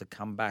get them to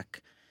come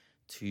back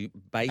to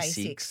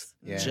basics.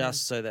 Yeah.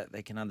 Just so that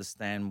they can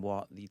understand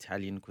what the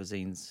Italian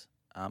cuisine's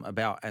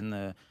about, and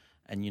the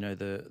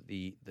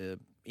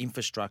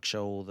infrastructure,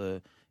 or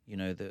the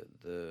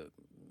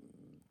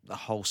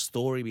whole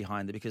story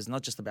behind it, because it's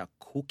not just about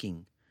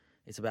cooking,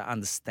 it's about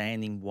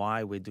understanding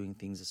why we're doing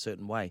things a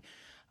certain way.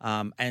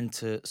 And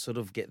to sort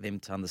of get them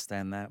to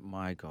understand that,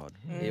 my God,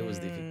 it was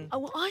difficult. Oh,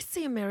 well, I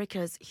see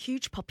America's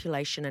huge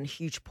population and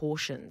huge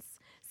portions.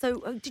 So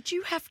did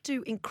you have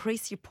to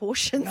increase your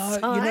portion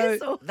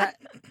size? Or? That,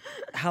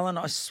 Helen,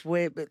 I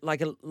swear, but like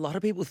a lot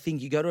of people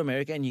think you go to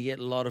America and you get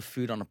a lot of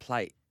food on a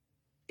plate.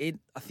 I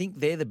think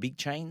they're the big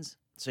chains.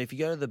 So if you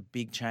go to the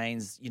big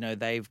chains,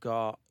 they've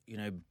got,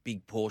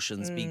 big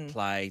portions, big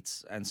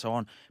plates and so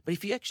on. But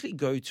if you actually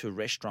go to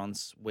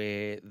restaurants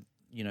where,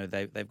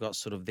 they've got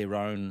sort of their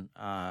own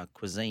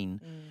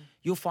cuisine,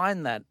 you'll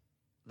find that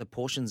the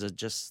portions are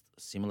just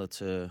similar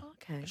to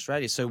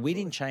Australia. So we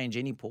didn't change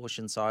any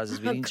portion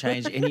sizes. We didn't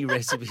change any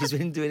recipes. We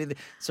didn't do anything.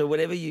 So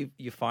whatever you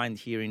find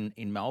here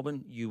in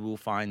Melbourne, you will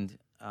find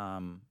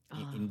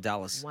in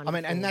Dallas. Wonderful.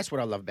 I mean, and that's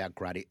what I love about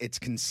Gradi. It's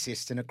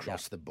consistent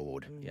across the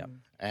board. Yeah.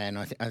 And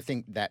I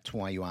think that's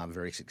why you are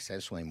very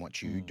successful in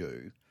what you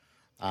do.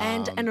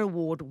 And an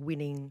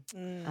award-winning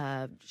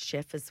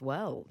chef as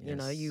well.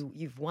 Yes.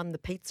 You've won the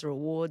pizza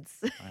awards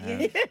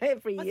Yeah.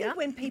 every I year. think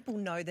when people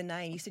know the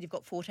name, you said you've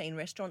got 14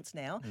 restaurants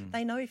now,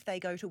 they know if they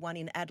go to one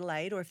in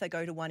Adelaide, or if they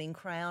go to one in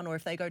Crown, or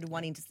if they go to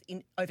one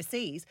in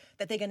overseas,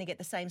 that they're going to get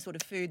the same sort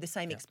of food, the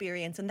same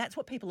experience. And that's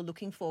what people are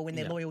looking for when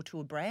they're loyal to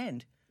a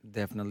brand.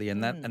 Definitely,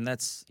 and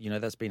that's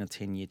that's been a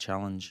 10-year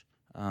challenge,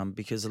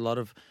 because a lot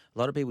of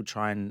people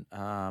try and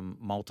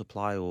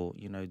multiply, or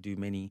do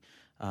many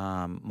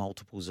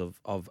multiples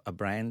of a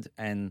brand,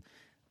 and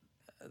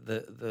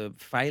the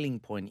failing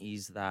point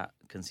is that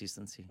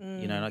consistency.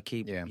 And I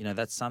keep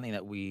that's something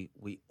that we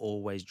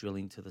always drill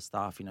into the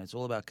staff. It's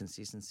all about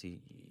consistency.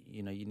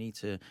 You need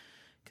to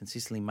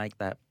consistently make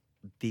that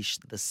dish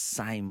the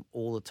same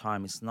all the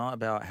time. It's not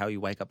about how you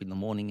wake up in the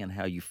morning and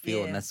how you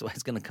feel, and that's the way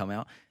it's going to come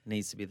out. It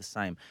needs to be the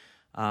same.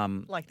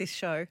 Like this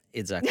show.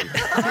 Exactly.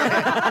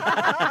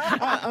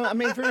 I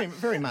mean, very,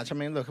 very much. I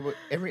mean, look,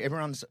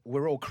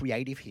 we're all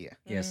creative here.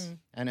 Yes.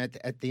 And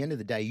at the end of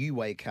the day, you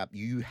wake up,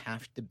 you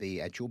have to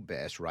be at your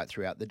best right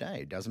throughout the day.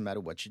 It doesn't matter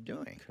what you're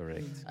doing.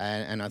 Correct.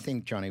 And I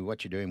think, Johnny,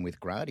 what you're doing with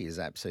Gradi is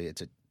absolutely,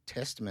 it's a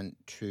testament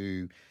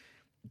to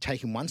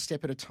taking one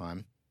step at a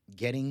time,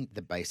 getting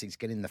the basics,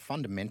 getting the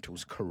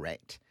fundamentals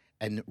correct,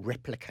 and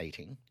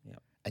replicating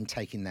and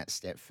taking that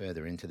step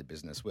further into the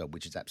business world,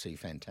 which is absolutely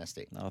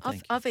fantastic. Oh, thank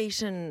you. I've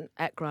eaten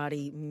at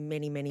Gradi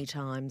many, many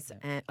times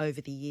over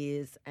the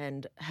years,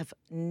 and have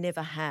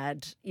never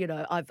had,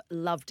 I've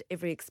loved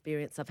every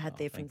experience I've had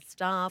there, from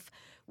staff,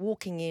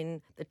 walking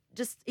in,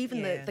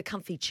 the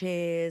comfy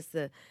chairs,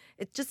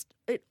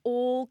 it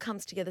all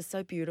comes together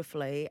so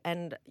beautifully,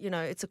 and,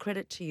 it's a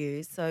credit to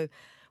you. So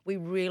we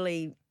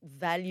really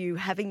value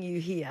having you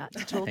here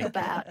to talk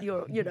about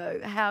your,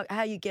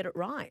 how you get it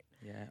right.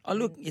 Yeah. Oh,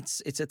 look,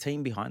 it's a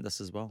team behind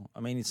us as well. I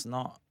mean, it's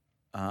not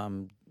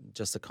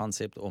just a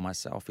concept or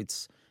myself.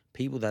 It's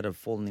people that have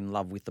fallen in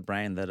love with the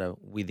brand that are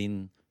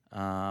within,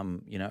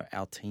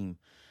 our team.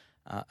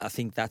 I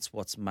think that's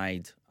what's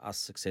made us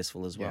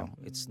successful as well.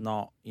 It's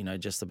not,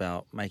 just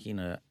about making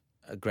a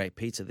great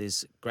pizza.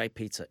 There's great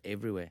pizza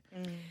everywhere.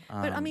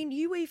 But I mean,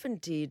 you even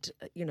did,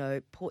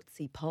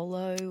 Portsea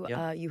Polo.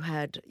 Yep. You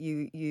had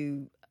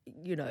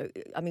you know,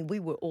 I mean, we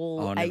were all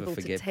I'll never able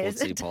to forget taste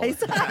Port Seapola.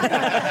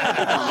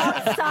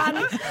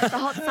 the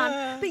hot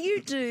sun. But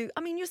you do,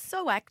 I mean, you're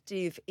so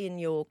active in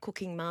your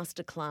cooking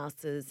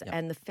masterclasses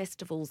and the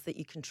festivals that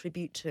you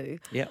contribute to,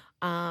 Yep.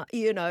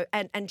 you know,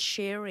 and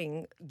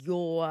sharing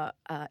your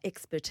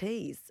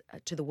expertise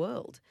to the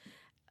world.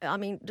 I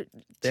mean,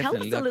 tell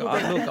us Definitely. a little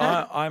bit.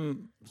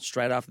 I'm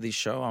straight after this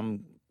show.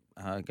 I'm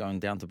going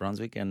down to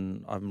Brunswick,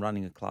 and I'm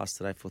running a class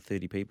today for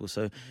 30 people.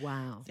 So,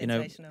 Wow. you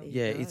know, Sensational.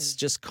 yeah, it's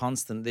just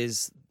constant.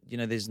 There's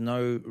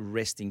no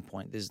resting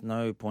point. There's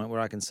no point where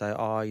I can say,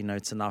 oh, you know,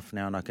 it's enough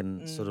now, and I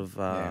can sort of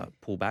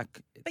pull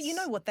back. But you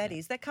know what that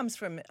is? That comes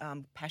from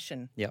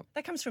passion. Yep.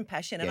 That comes from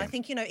passion. And I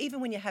think, you know,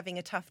 even when you're having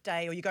a tough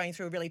day or you're going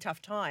through a really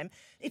tough time,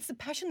 it's the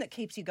passion that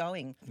keeps you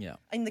going. Yeah.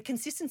 And the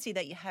consistency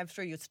that you have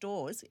through your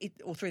stores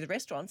or through the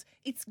restaurants,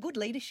 it's good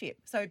leadership.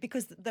 So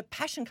because the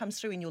passion comes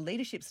through in your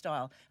leadership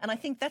style. And I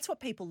think that's what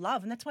people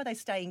love, and that's why they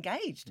stay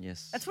engaged.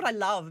 Yes. That's what I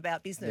love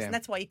about business, Yeah. and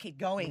that's why you keep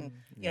going,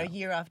 you know,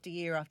 year after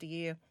year after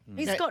year.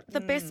 He's got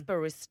the best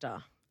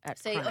barista at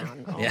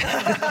Crown. Yeah.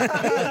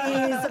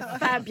 He is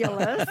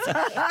fabulous.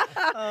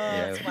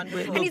 It's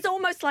wonderful. And he's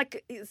almost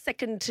like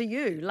second to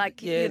you.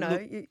 Like, Yeah, you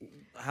know. look,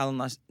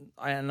 Helen,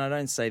 and I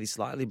don't say this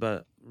lightly,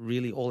 but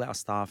really all our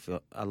staff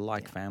are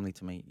like family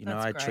to me. You know,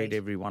 That's I great. treat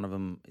every one of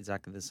them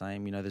exactly the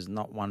same. You know, there's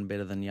not one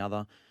better than the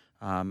other.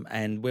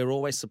 And we're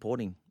always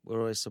supporting. We're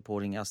always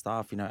supporting our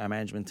staff. You know, our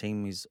management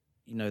team is,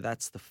 you know,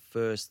 that's the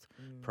first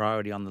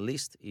priority on the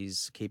list,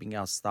 is keeping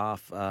our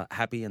staff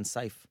happy and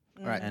safe.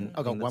 Right. And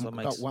I've got that's one, what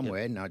makes- got one yep,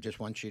 word, and I just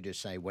want you to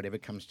say whatever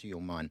comes to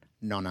your mind.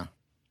 Nonna.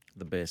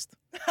 the best.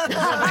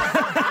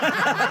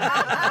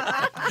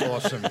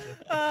 Awesome.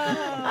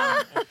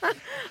 I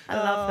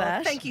love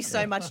that. Thank you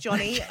so much,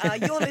 Johnny.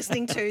 You're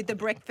listening to The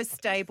Breakfast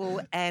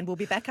Stable, and we'll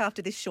be back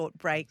after this short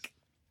break.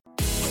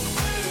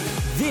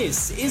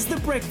 This is The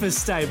Breakfast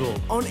Stable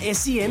on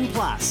SEN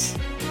Plus.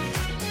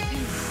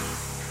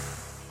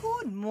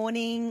 Good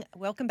morning.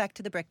 Welcome back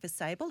to The Breakfast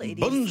Stable. It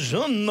is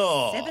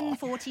Buongiorno.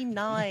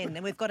 7:49,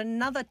 and we've got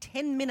another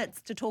 10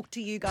 minutes to talk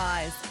to you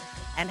guys.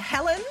 And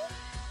Helen,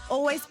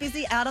 always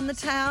busy out on the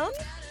town.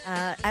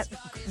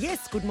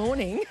 Yes, good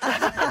morning.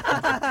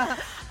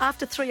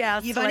 After 3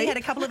 hours You've sleep. only had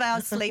a couple of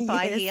hours sleep,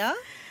 I Yes. hear.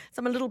 So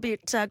I'm a little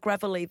bit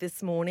gravelly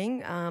this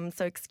morning,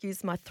 so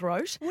excuse my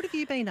throat. What have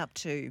you been up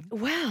to?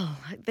 Well,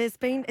 it's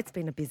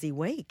been a busy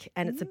week,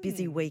 and it's a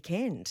busy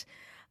weekend.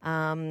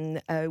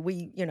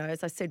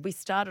 As I said, we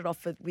started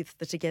off with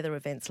the Together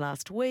events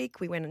last week.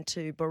 We went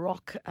into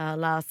Baroque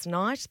last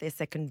night, their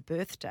second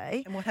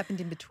birthday. And what happened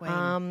in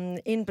between?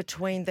 In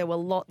between, there were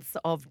lots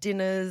of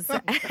dinners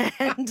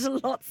and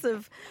lots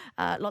of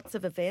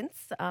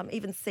events.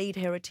 Even Seed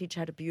Heritage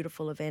had a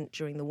beautiful event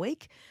during the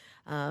week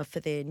for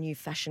their new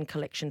fashion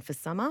collection for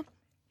summer.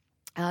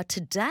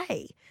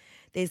 Today,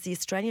 there's the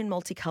Australian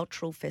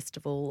Multicultural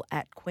Festival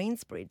at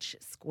Queensbridge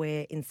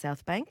Square in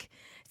South Bank.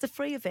 It's a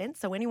free event,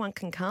 so anyone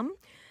can come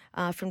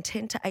from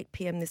 10 to 8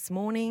 p.m. this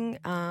morning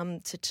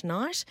to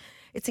tonight.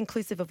 It's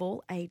inclusive of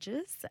all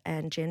ages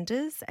and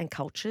genders and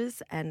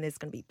cultures, and there's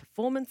going to be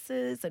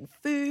performances and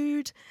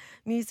food,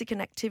 music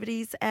and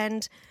activities.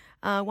 And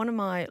one of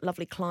my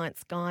lovely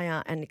clients,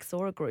 Gaia and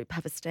Nixora Group,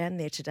 have a stand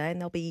there today, and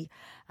they'll be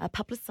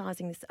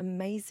publicising this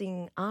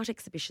amazing art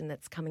exhibition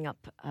that's coming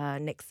up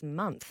next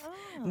month,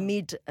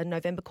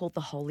 mid-November, called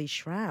The Holy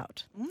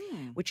Shroud,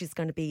 which is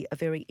going to be a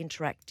very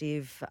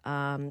interactive,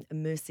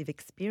 immersive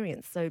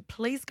experience. So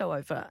please go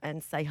over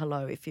and say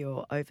hello if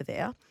you're over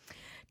there.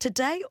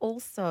 Today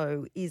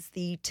also is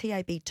the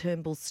TAB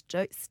Turnbull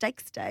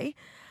Stakes Day.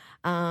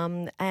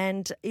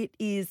 And it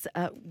is,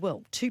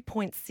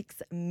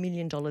 $2.6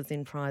 million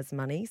in prize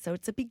money. So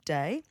it's a big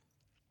day,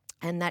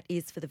 and that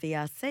is for the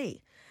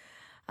VRC.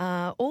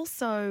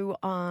 Also,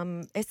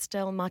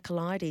 Estelle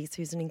Michaelides,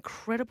 who's an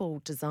incredible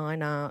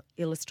designer,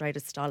 illustrator,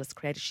 stylist,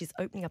 creator, she's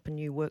opening up a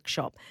new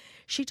workshop.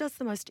 She does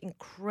the most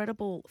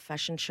incredible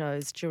fashion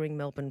shows during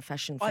Melbourne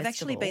Fashion Festival. I've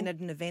actually been at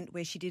an event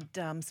where she did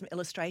some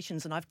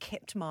illustrations, and I've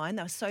kept mine.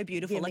 They were so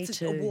beautiful. Yeah, me It's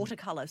too. a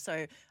watercolour,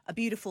 so a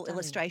beautiful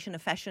illustration, a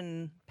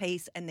fashion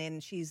piece, and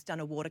then she's done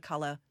a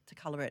watercolour to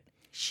colour it.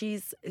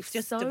 She's It's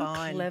just so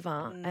divine.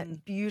 clever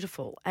and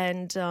beautiful,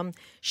 and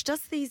she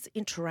does these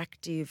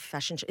interactive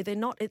fashion shows. They're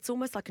not. It's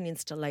almost like an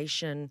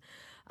installation.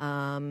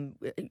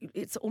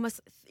 It's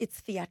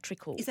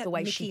theatrical. Is that the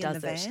way Mickey she in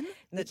does the it. Van?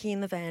 Mickey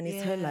in the Van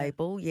is her Yeah.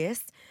 label.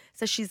 Yes.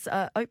 So she's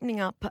opening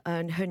up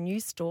her new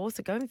store.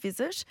 So go and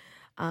visit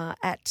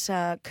at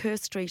Kerr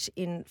Street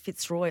in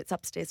Fitzroy. It's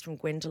upstairs from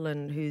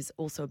Gwendolyn, who's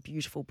also a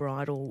beautiful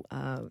bridal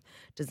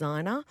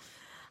designer.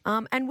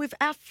 And with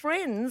our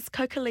friends,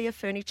 Cocalia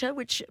Furniture,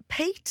 which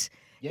Pete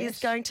is Yes.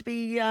 going to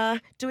be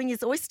doing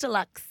his Oyster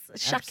Lux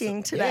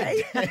shucking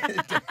today.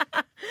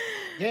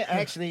 Yeah,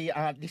 actually,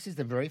 this is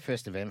the very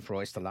first event for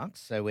Oyster Lux.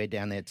 So we're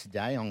down there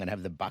today. I'm going to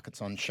have the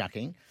buckets on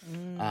shucking.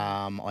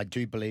 I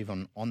do believe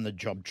on the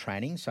job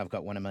training. So I've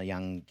got one of my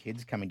young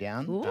kids coming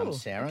down, Ooh,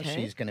 Sarah. okay.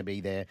 She's going to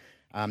be there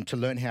to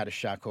learn how to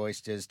shuck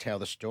oysters, tell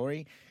the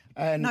story.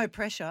 And No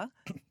pressure.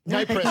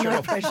 no pressure.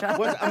 No pressure.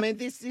 Well, I mean,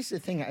 this is the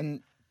thing,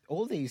 and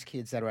all these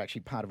kids that are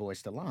actually part of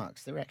Oyster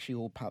Larks, they're actually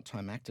all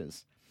part-time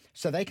actors.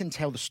 So they can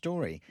tell the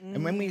story.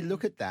 And when we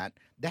look at that,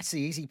 that's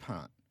the easy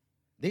part.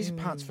 These are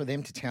parts for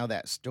them to tell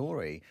that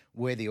story,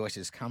 where the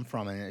oysters come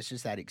from, and it's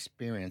just that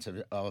experience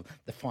of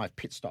the 5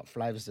 pit stop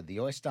flavours of the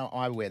oyster.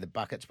 I wear the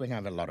buckets. We're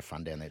going to have a lot of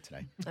fun down there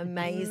today.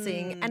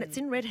 Amazing. And it's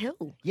in Red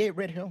Hill. Yeah,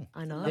 Red Hill.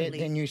 I know.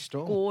 Their new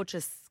store.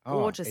 Gorgeous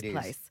it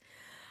place.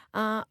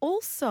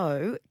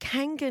 Also,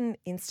 Kangan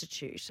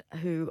Institute,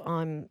 who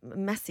I'm a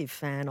massive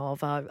fan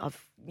of.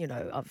 I've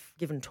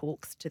given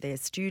talks to their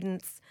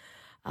students.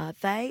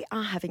 They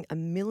are having a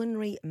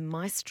millinery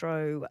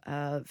maestro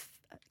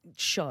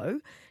show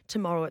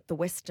tomorrow at the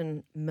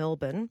Western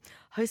Melbourne,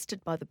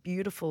 hosted by the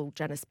beautiful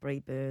Janice Bree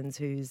Burns,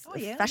 who's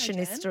a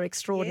fashionista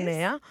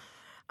extraordinaire. Yes.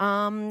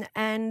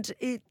 And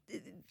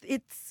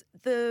it's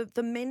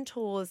the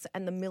mentors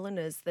and the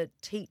milliners that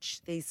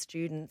teach these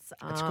students.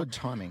 It's good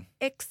timing.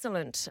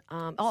 Excellent.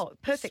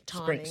 Perfect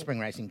timing. Spring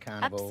racing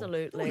carnival.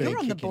 Absolutely. You're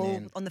on the ball,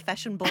 on the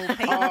fashion ball,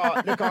 Pete.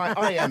 Look,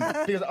 I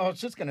am. Because I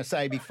was just going to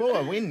say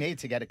before, we need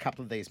to get a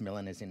couple of these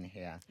milliners in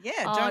here.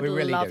 Yeah, we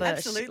really love do. it.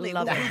 Absolutely.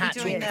 Love The it.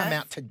 hats will come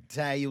out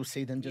today. You'll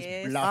see them just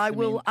blossoming. I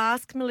will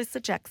ask Melissa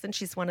Jackson.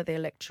 She's one of their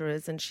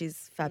lecturers and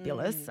she's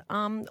fabulous.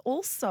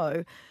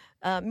 Also,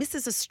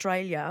 Mrs.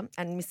 Australia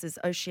and Mrs.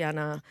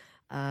 Oceania,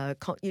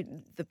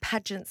 the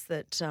pageants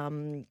that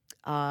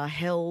are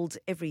held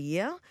every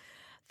year,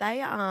 they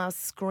are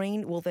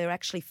they're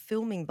actually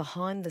filming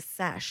Behind the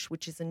Sash,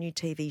 which is a new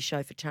TV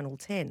show for Channel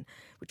 10,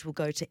 which will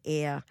go to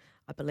air,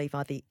 I believe,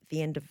 either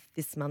the end of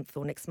this month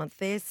or next month.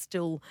 They're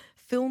still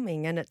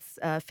filming, and it's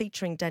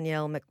featuring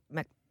Danielle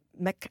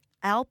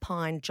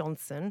McAlpine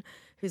Johnson,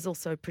 who's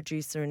also a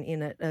producer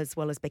in it, as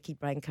well as Becky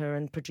Branker,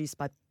 and produced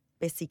by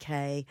Bessie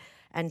Kay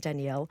and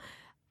Danielle.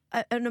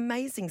 An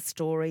amazing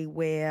story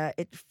where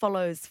it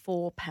follows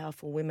 4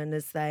 powerful women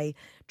as they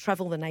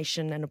travel the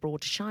nation and abroad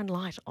to shine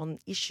light on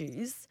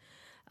issues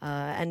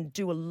and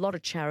do a lot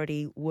of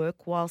charity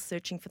work while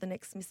searching for the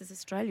next Mrs.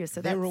 Australia.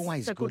 So they're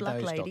always good good, luck,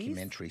 those ladies.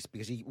 documentaries,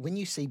 because when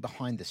you see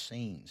behind the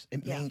scenes,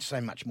 it means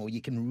so much more.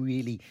 You can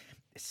really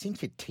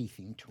sink your teeth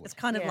into it. It's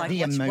kind of like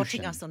the watching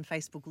emotion. us on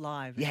Facebook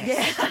Live.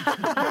 Yes.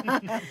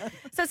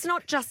 So it's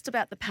not just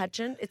about the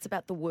pageant, it's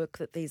about the work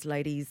that these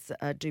ladies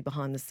do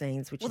behind the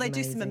scenes, which is amazing.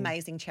 Well, they do some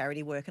amazing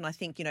charity work, and I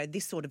think,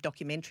 this sort of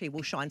documentary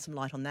will shine some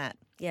light on that.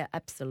 Yeah,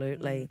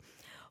 absolutely.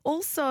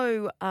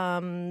 Also,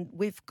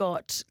 we've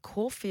got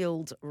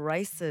Caulfield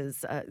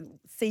races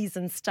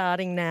season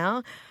starting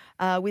now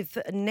with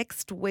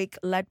next week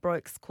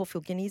Ladbrokes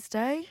Caulfield Guineas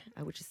Day,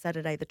 which is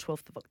Saturday the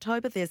 12th of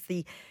October. There's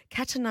the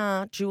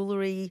Katana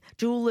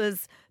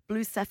Jewellers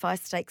Blue Sapphire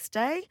Stakes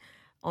Day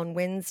on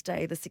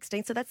Wednesday the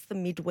 16th. So that's the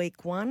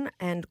midweek one.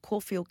 And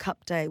Caulfield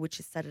Cup Day,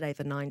 which is Saturday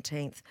the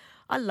 19th.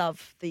 I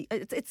love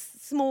it's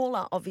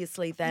smaller,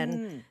 obviously,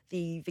 than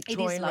the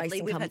Victorian it is lovely.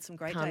 Racing We've had some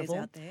great Carnival.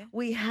 days out there.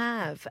 We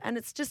have, and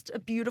it's just a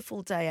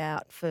beautiful day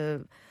out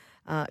for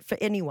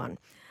anyone.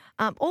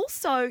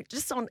 Also,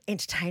 just on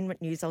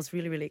entertainment news, I was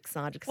really, really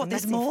excited.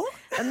 There's more?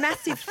 A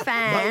massive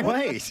fan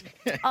Wait.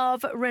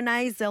 of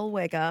Renee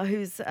Zellweger,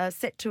 who's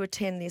set to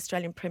attend the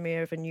Australian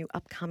premiere of a new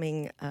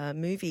upcoming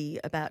movie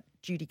about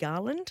Judy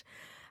Garland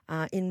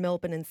in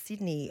Melbourne and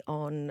Sydney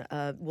on,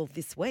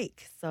 this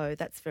week. So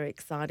that's very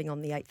exciting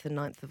on the 8th and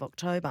 9th of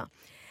October.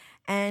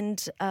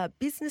 And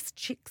Business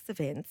Chicks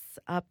events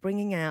are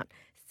bringing out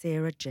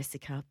Sarah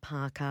Jessica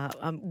Parker.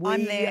 We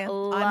I'm there.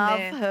 love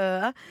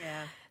her.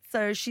 Yeah.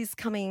 So she's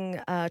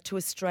coming to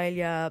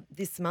Australia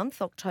this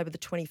month, October the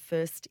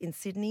 21st in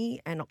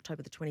Sydney and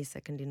October the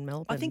 22nd in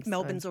Melbourne. I think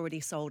Melbourne's already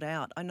sold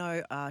out. I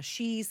know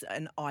she's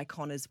an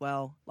icon as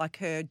well. Like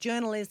her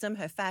journalism,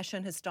 her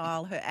fashion, her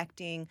style, her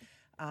acting.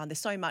 There's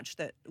so much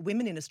that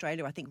women in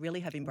Australia, I think,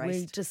 really have embraced.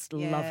 We just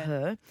love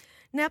her.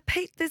 Now,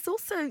 Pete, there's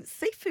also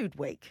Seafood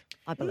Week,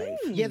 I believe.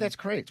 Yeah, that's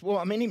correct. Well,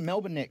 I'm in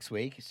Melbourne next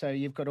week, so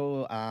you've got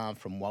all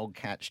from wild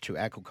catch to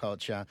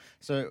aquaculture.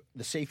 So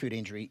the seafood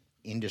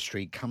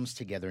industry comes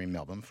together in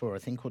Melbourne for a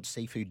thing called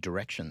Seafood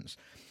Directions.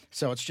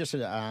 So it's just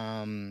Is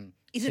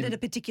it at a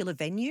particular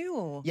venue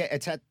or? Yeah,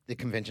 it's at the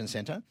convention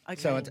centre. Okay.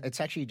 So it's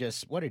actually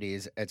just what it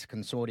is. It's a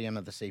consortium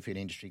of the seafood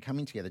industry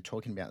coming together,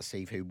 talking about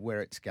seafood,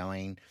 where it's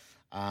going.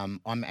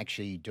 I'm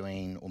actually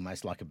doing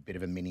almost like a bit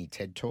of a mini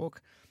TED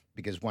Talk,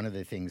 because one of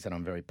the things that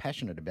I'm very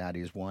passionate about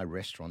is why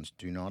restaurants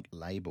do not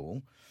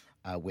label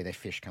where their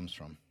fish comes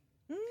from.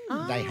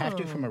 They have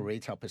to from a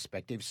retail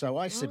perspective. So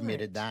I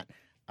submitted that.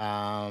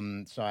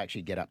 So I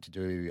actually get up to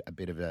do a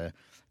bit of a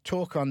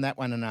talk on that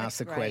one and ask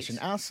the question,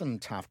 ask some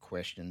tough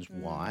questions.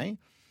 Why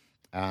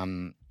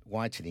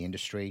to the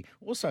industry?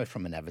 Also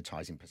from an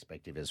advertising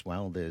perspective as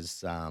well.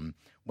 There's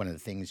one of the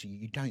things,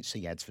 you don't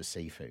see ads for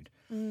seafood.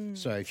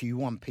 So if you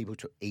want people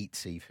to eat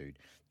seafood,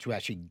 to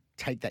actually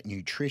take that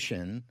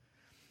nutrition,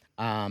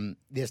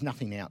 there's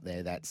nothing out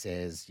there that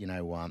says,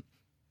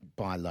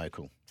 buy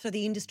local. So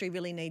the industry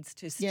really needs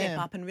to step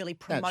up and really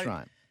promote That's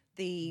right.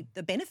 the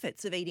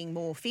benefits of eating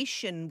more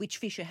fish and which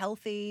fish are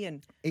healthy.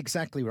 And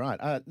Exactly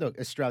right. Look,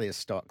 Australia's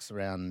stocks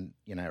around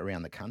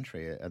the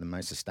country are the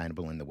most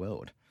sustainable in the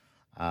world.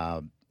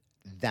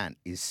 That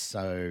is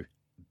so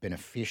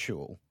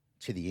beneficial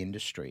to the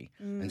industry,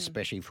 and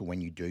especially for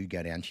when you do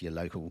go down to your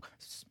local,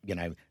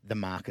 the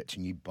markets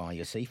and you buy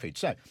your seafood.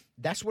 So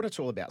that's what it's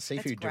all about,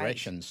 seafood great.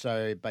 direction.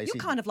 So basically,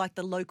 You're kind of like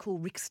the local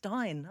Rick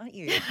Stein, aren't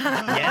you?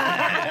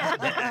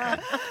 yeah.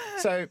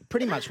 So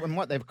pretty much, when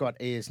what they've got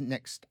is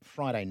next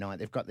Friday night,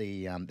 they've got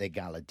the their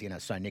gala dinner.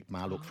 So Nick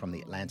Marlook from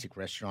the Atlantic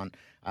Restaurant,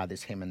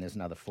 there's him and there's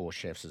another 4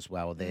 chefs as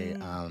well. They're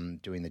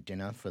doing the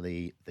dinner for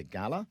the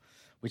gala,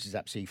 which is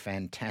absolutely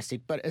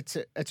fantastic. But it's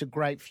a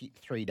great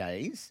 3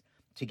 days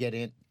to get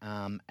in,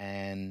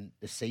 and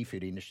the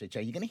seafood industry. So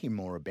you're going to hear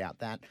more about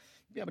that.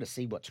 You'll be able to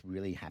see what's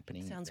really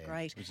happening. Sounds there,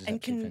 great. which is And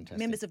absolutely can fantastic.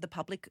 members of the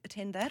public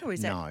attend that, or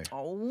is No. that?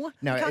 Oh,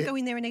 No, you can't go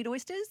in there and eat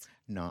oysters.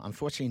 No,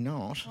 unfortunately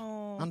not.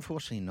 Oh.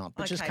 Unfortunately not.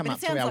 But just Okay, come but up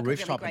it to sounds our like a really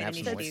rooftop great and have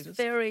some initiative. oysters.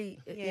 Very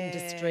Yeah.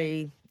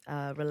 industry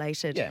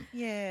related. Yeah.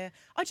 Yeah.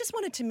 I just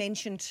wanted to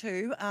mention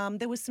too,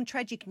 there was some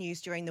tragic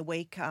news during the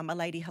week. A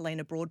lady,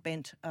 Helena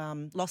Broadbent,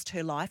 lost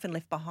her life and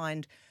left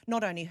behind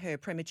not only her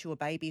premature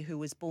baby who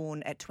was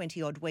born at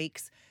 20-odd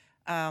weeks,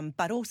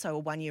 but also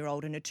a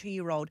 1-year-old and a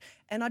 2-year-old.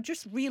 And I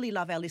just really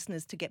love our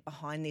listeners to get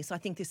behind this. I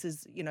think this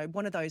is,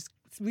 one of those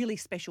really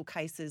special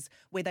cases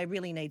where they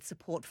really need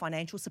support,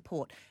 financial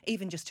support,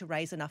 even just to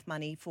raise enough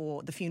money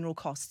for the funeral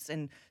costs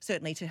and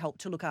certainly to help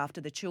to look after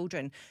the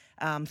children,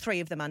 3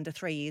 of them under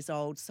 3 years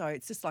old. So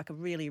it's just like a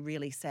really,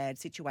 really sad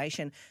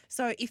situation.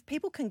 So if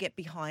people can get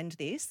behind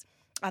this,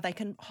 they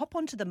can hop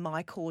onto the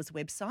My Cause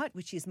website,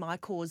 which is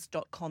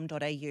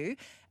mycause.com.au,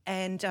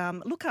 and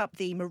look up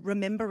the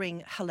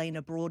Remembering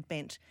Helena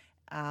Broadbent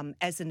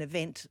as an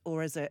event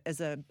or as a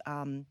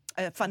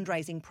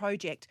fundraising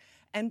project.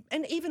 And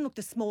even look,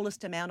 the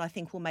smallest amount I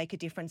think will make a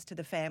difference to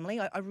the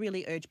family. I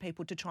really urge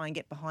people to try and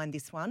get behind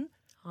this one.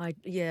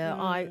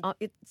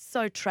 It's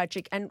so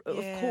tragic. And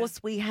of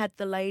course, we had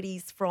the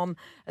ladies from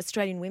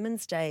Australian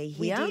Women's Day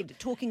here. We did,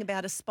 talking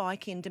about a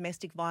spike in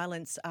domestic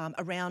violence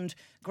around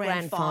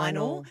Grand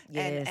final,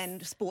 yes.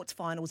 and sports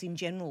finals in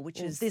general, which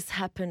is... This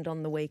happened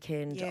on the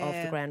weekend of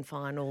the grand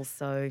final,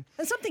 so...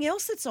 And something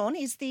else that's on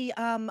is the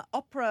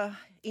opera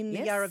in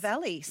the Yarra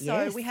Valley.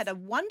 So we had a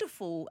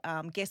wonderful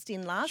guest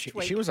in last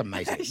week. She was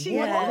amazing.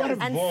 What a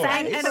and voice.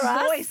 sang and for a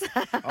us. voice.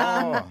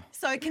 Oh.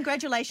 So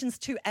congratulations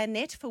to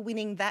Annette for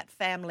winning that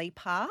family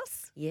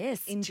pass.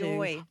 Yes,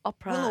 Enjoy. to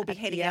opera We'll all be at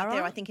heading out there,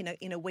 Yarra. I think,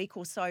 in a week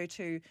or so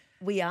to...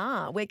 We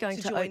are. We're going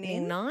To to join opening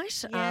in? night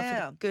for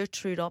Yeah. the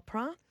Gertrude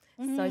Opera.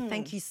 So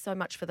thank you so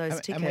much for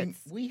those tickets.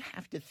 we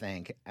have to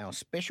thank our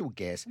special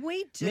guest,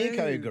 We do.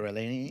 Mirko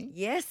Grillini.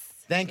 Yes.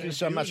 Thank you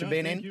so much for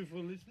being Thank in. you for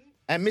listening.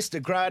 And Mr.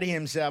 Gradi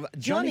himself,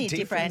 Johnny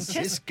Di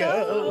Franseco.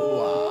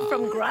 Franseco.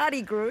 From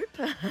Gradi Group.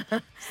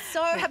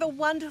 So have a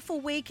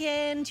wonderful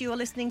weekend. You are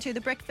listening to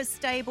The Breakfast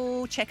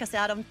Stable. Check us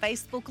out on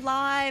Facebook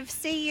Live.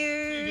 See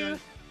you.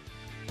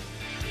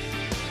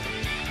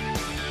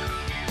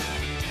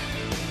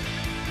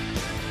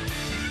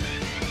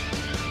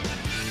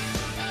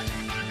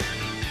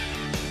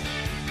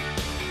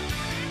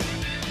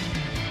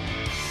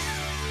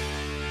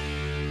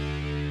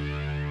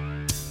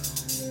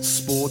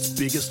 Sport's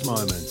biggest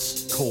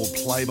moments, called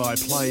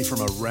play-by-play from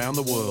around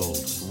the world,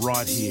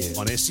 right here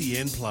on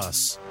SEN+.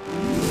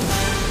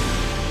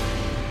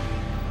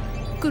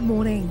 Good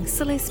morning,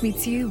 Celeste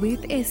meets you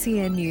with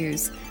SEN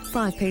News.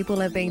 5 people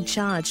have been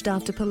charged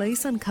after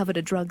police uncovered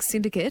a drug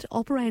syndicate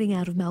operating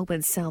out of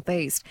Melbourne's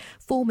southeast.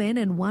 4 men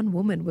and 1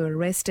 woman were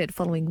arrested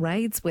following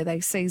raids where they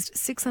seized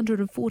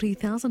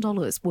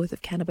 $640,000 worth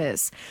of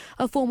cannabis.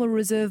 A former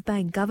Reserve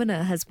Bank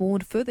governor has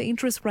warned further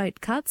interest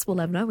rate cuts will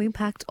have no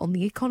impact on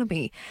the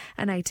economy.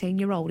 An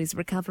 18-year-old is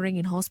recovering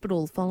in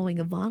hospital following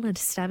a violent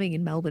stabbing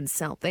in Melbourne's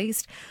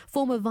southeast.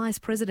 Former Vice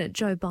President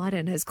Joe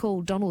Biden has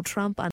called Donald Trump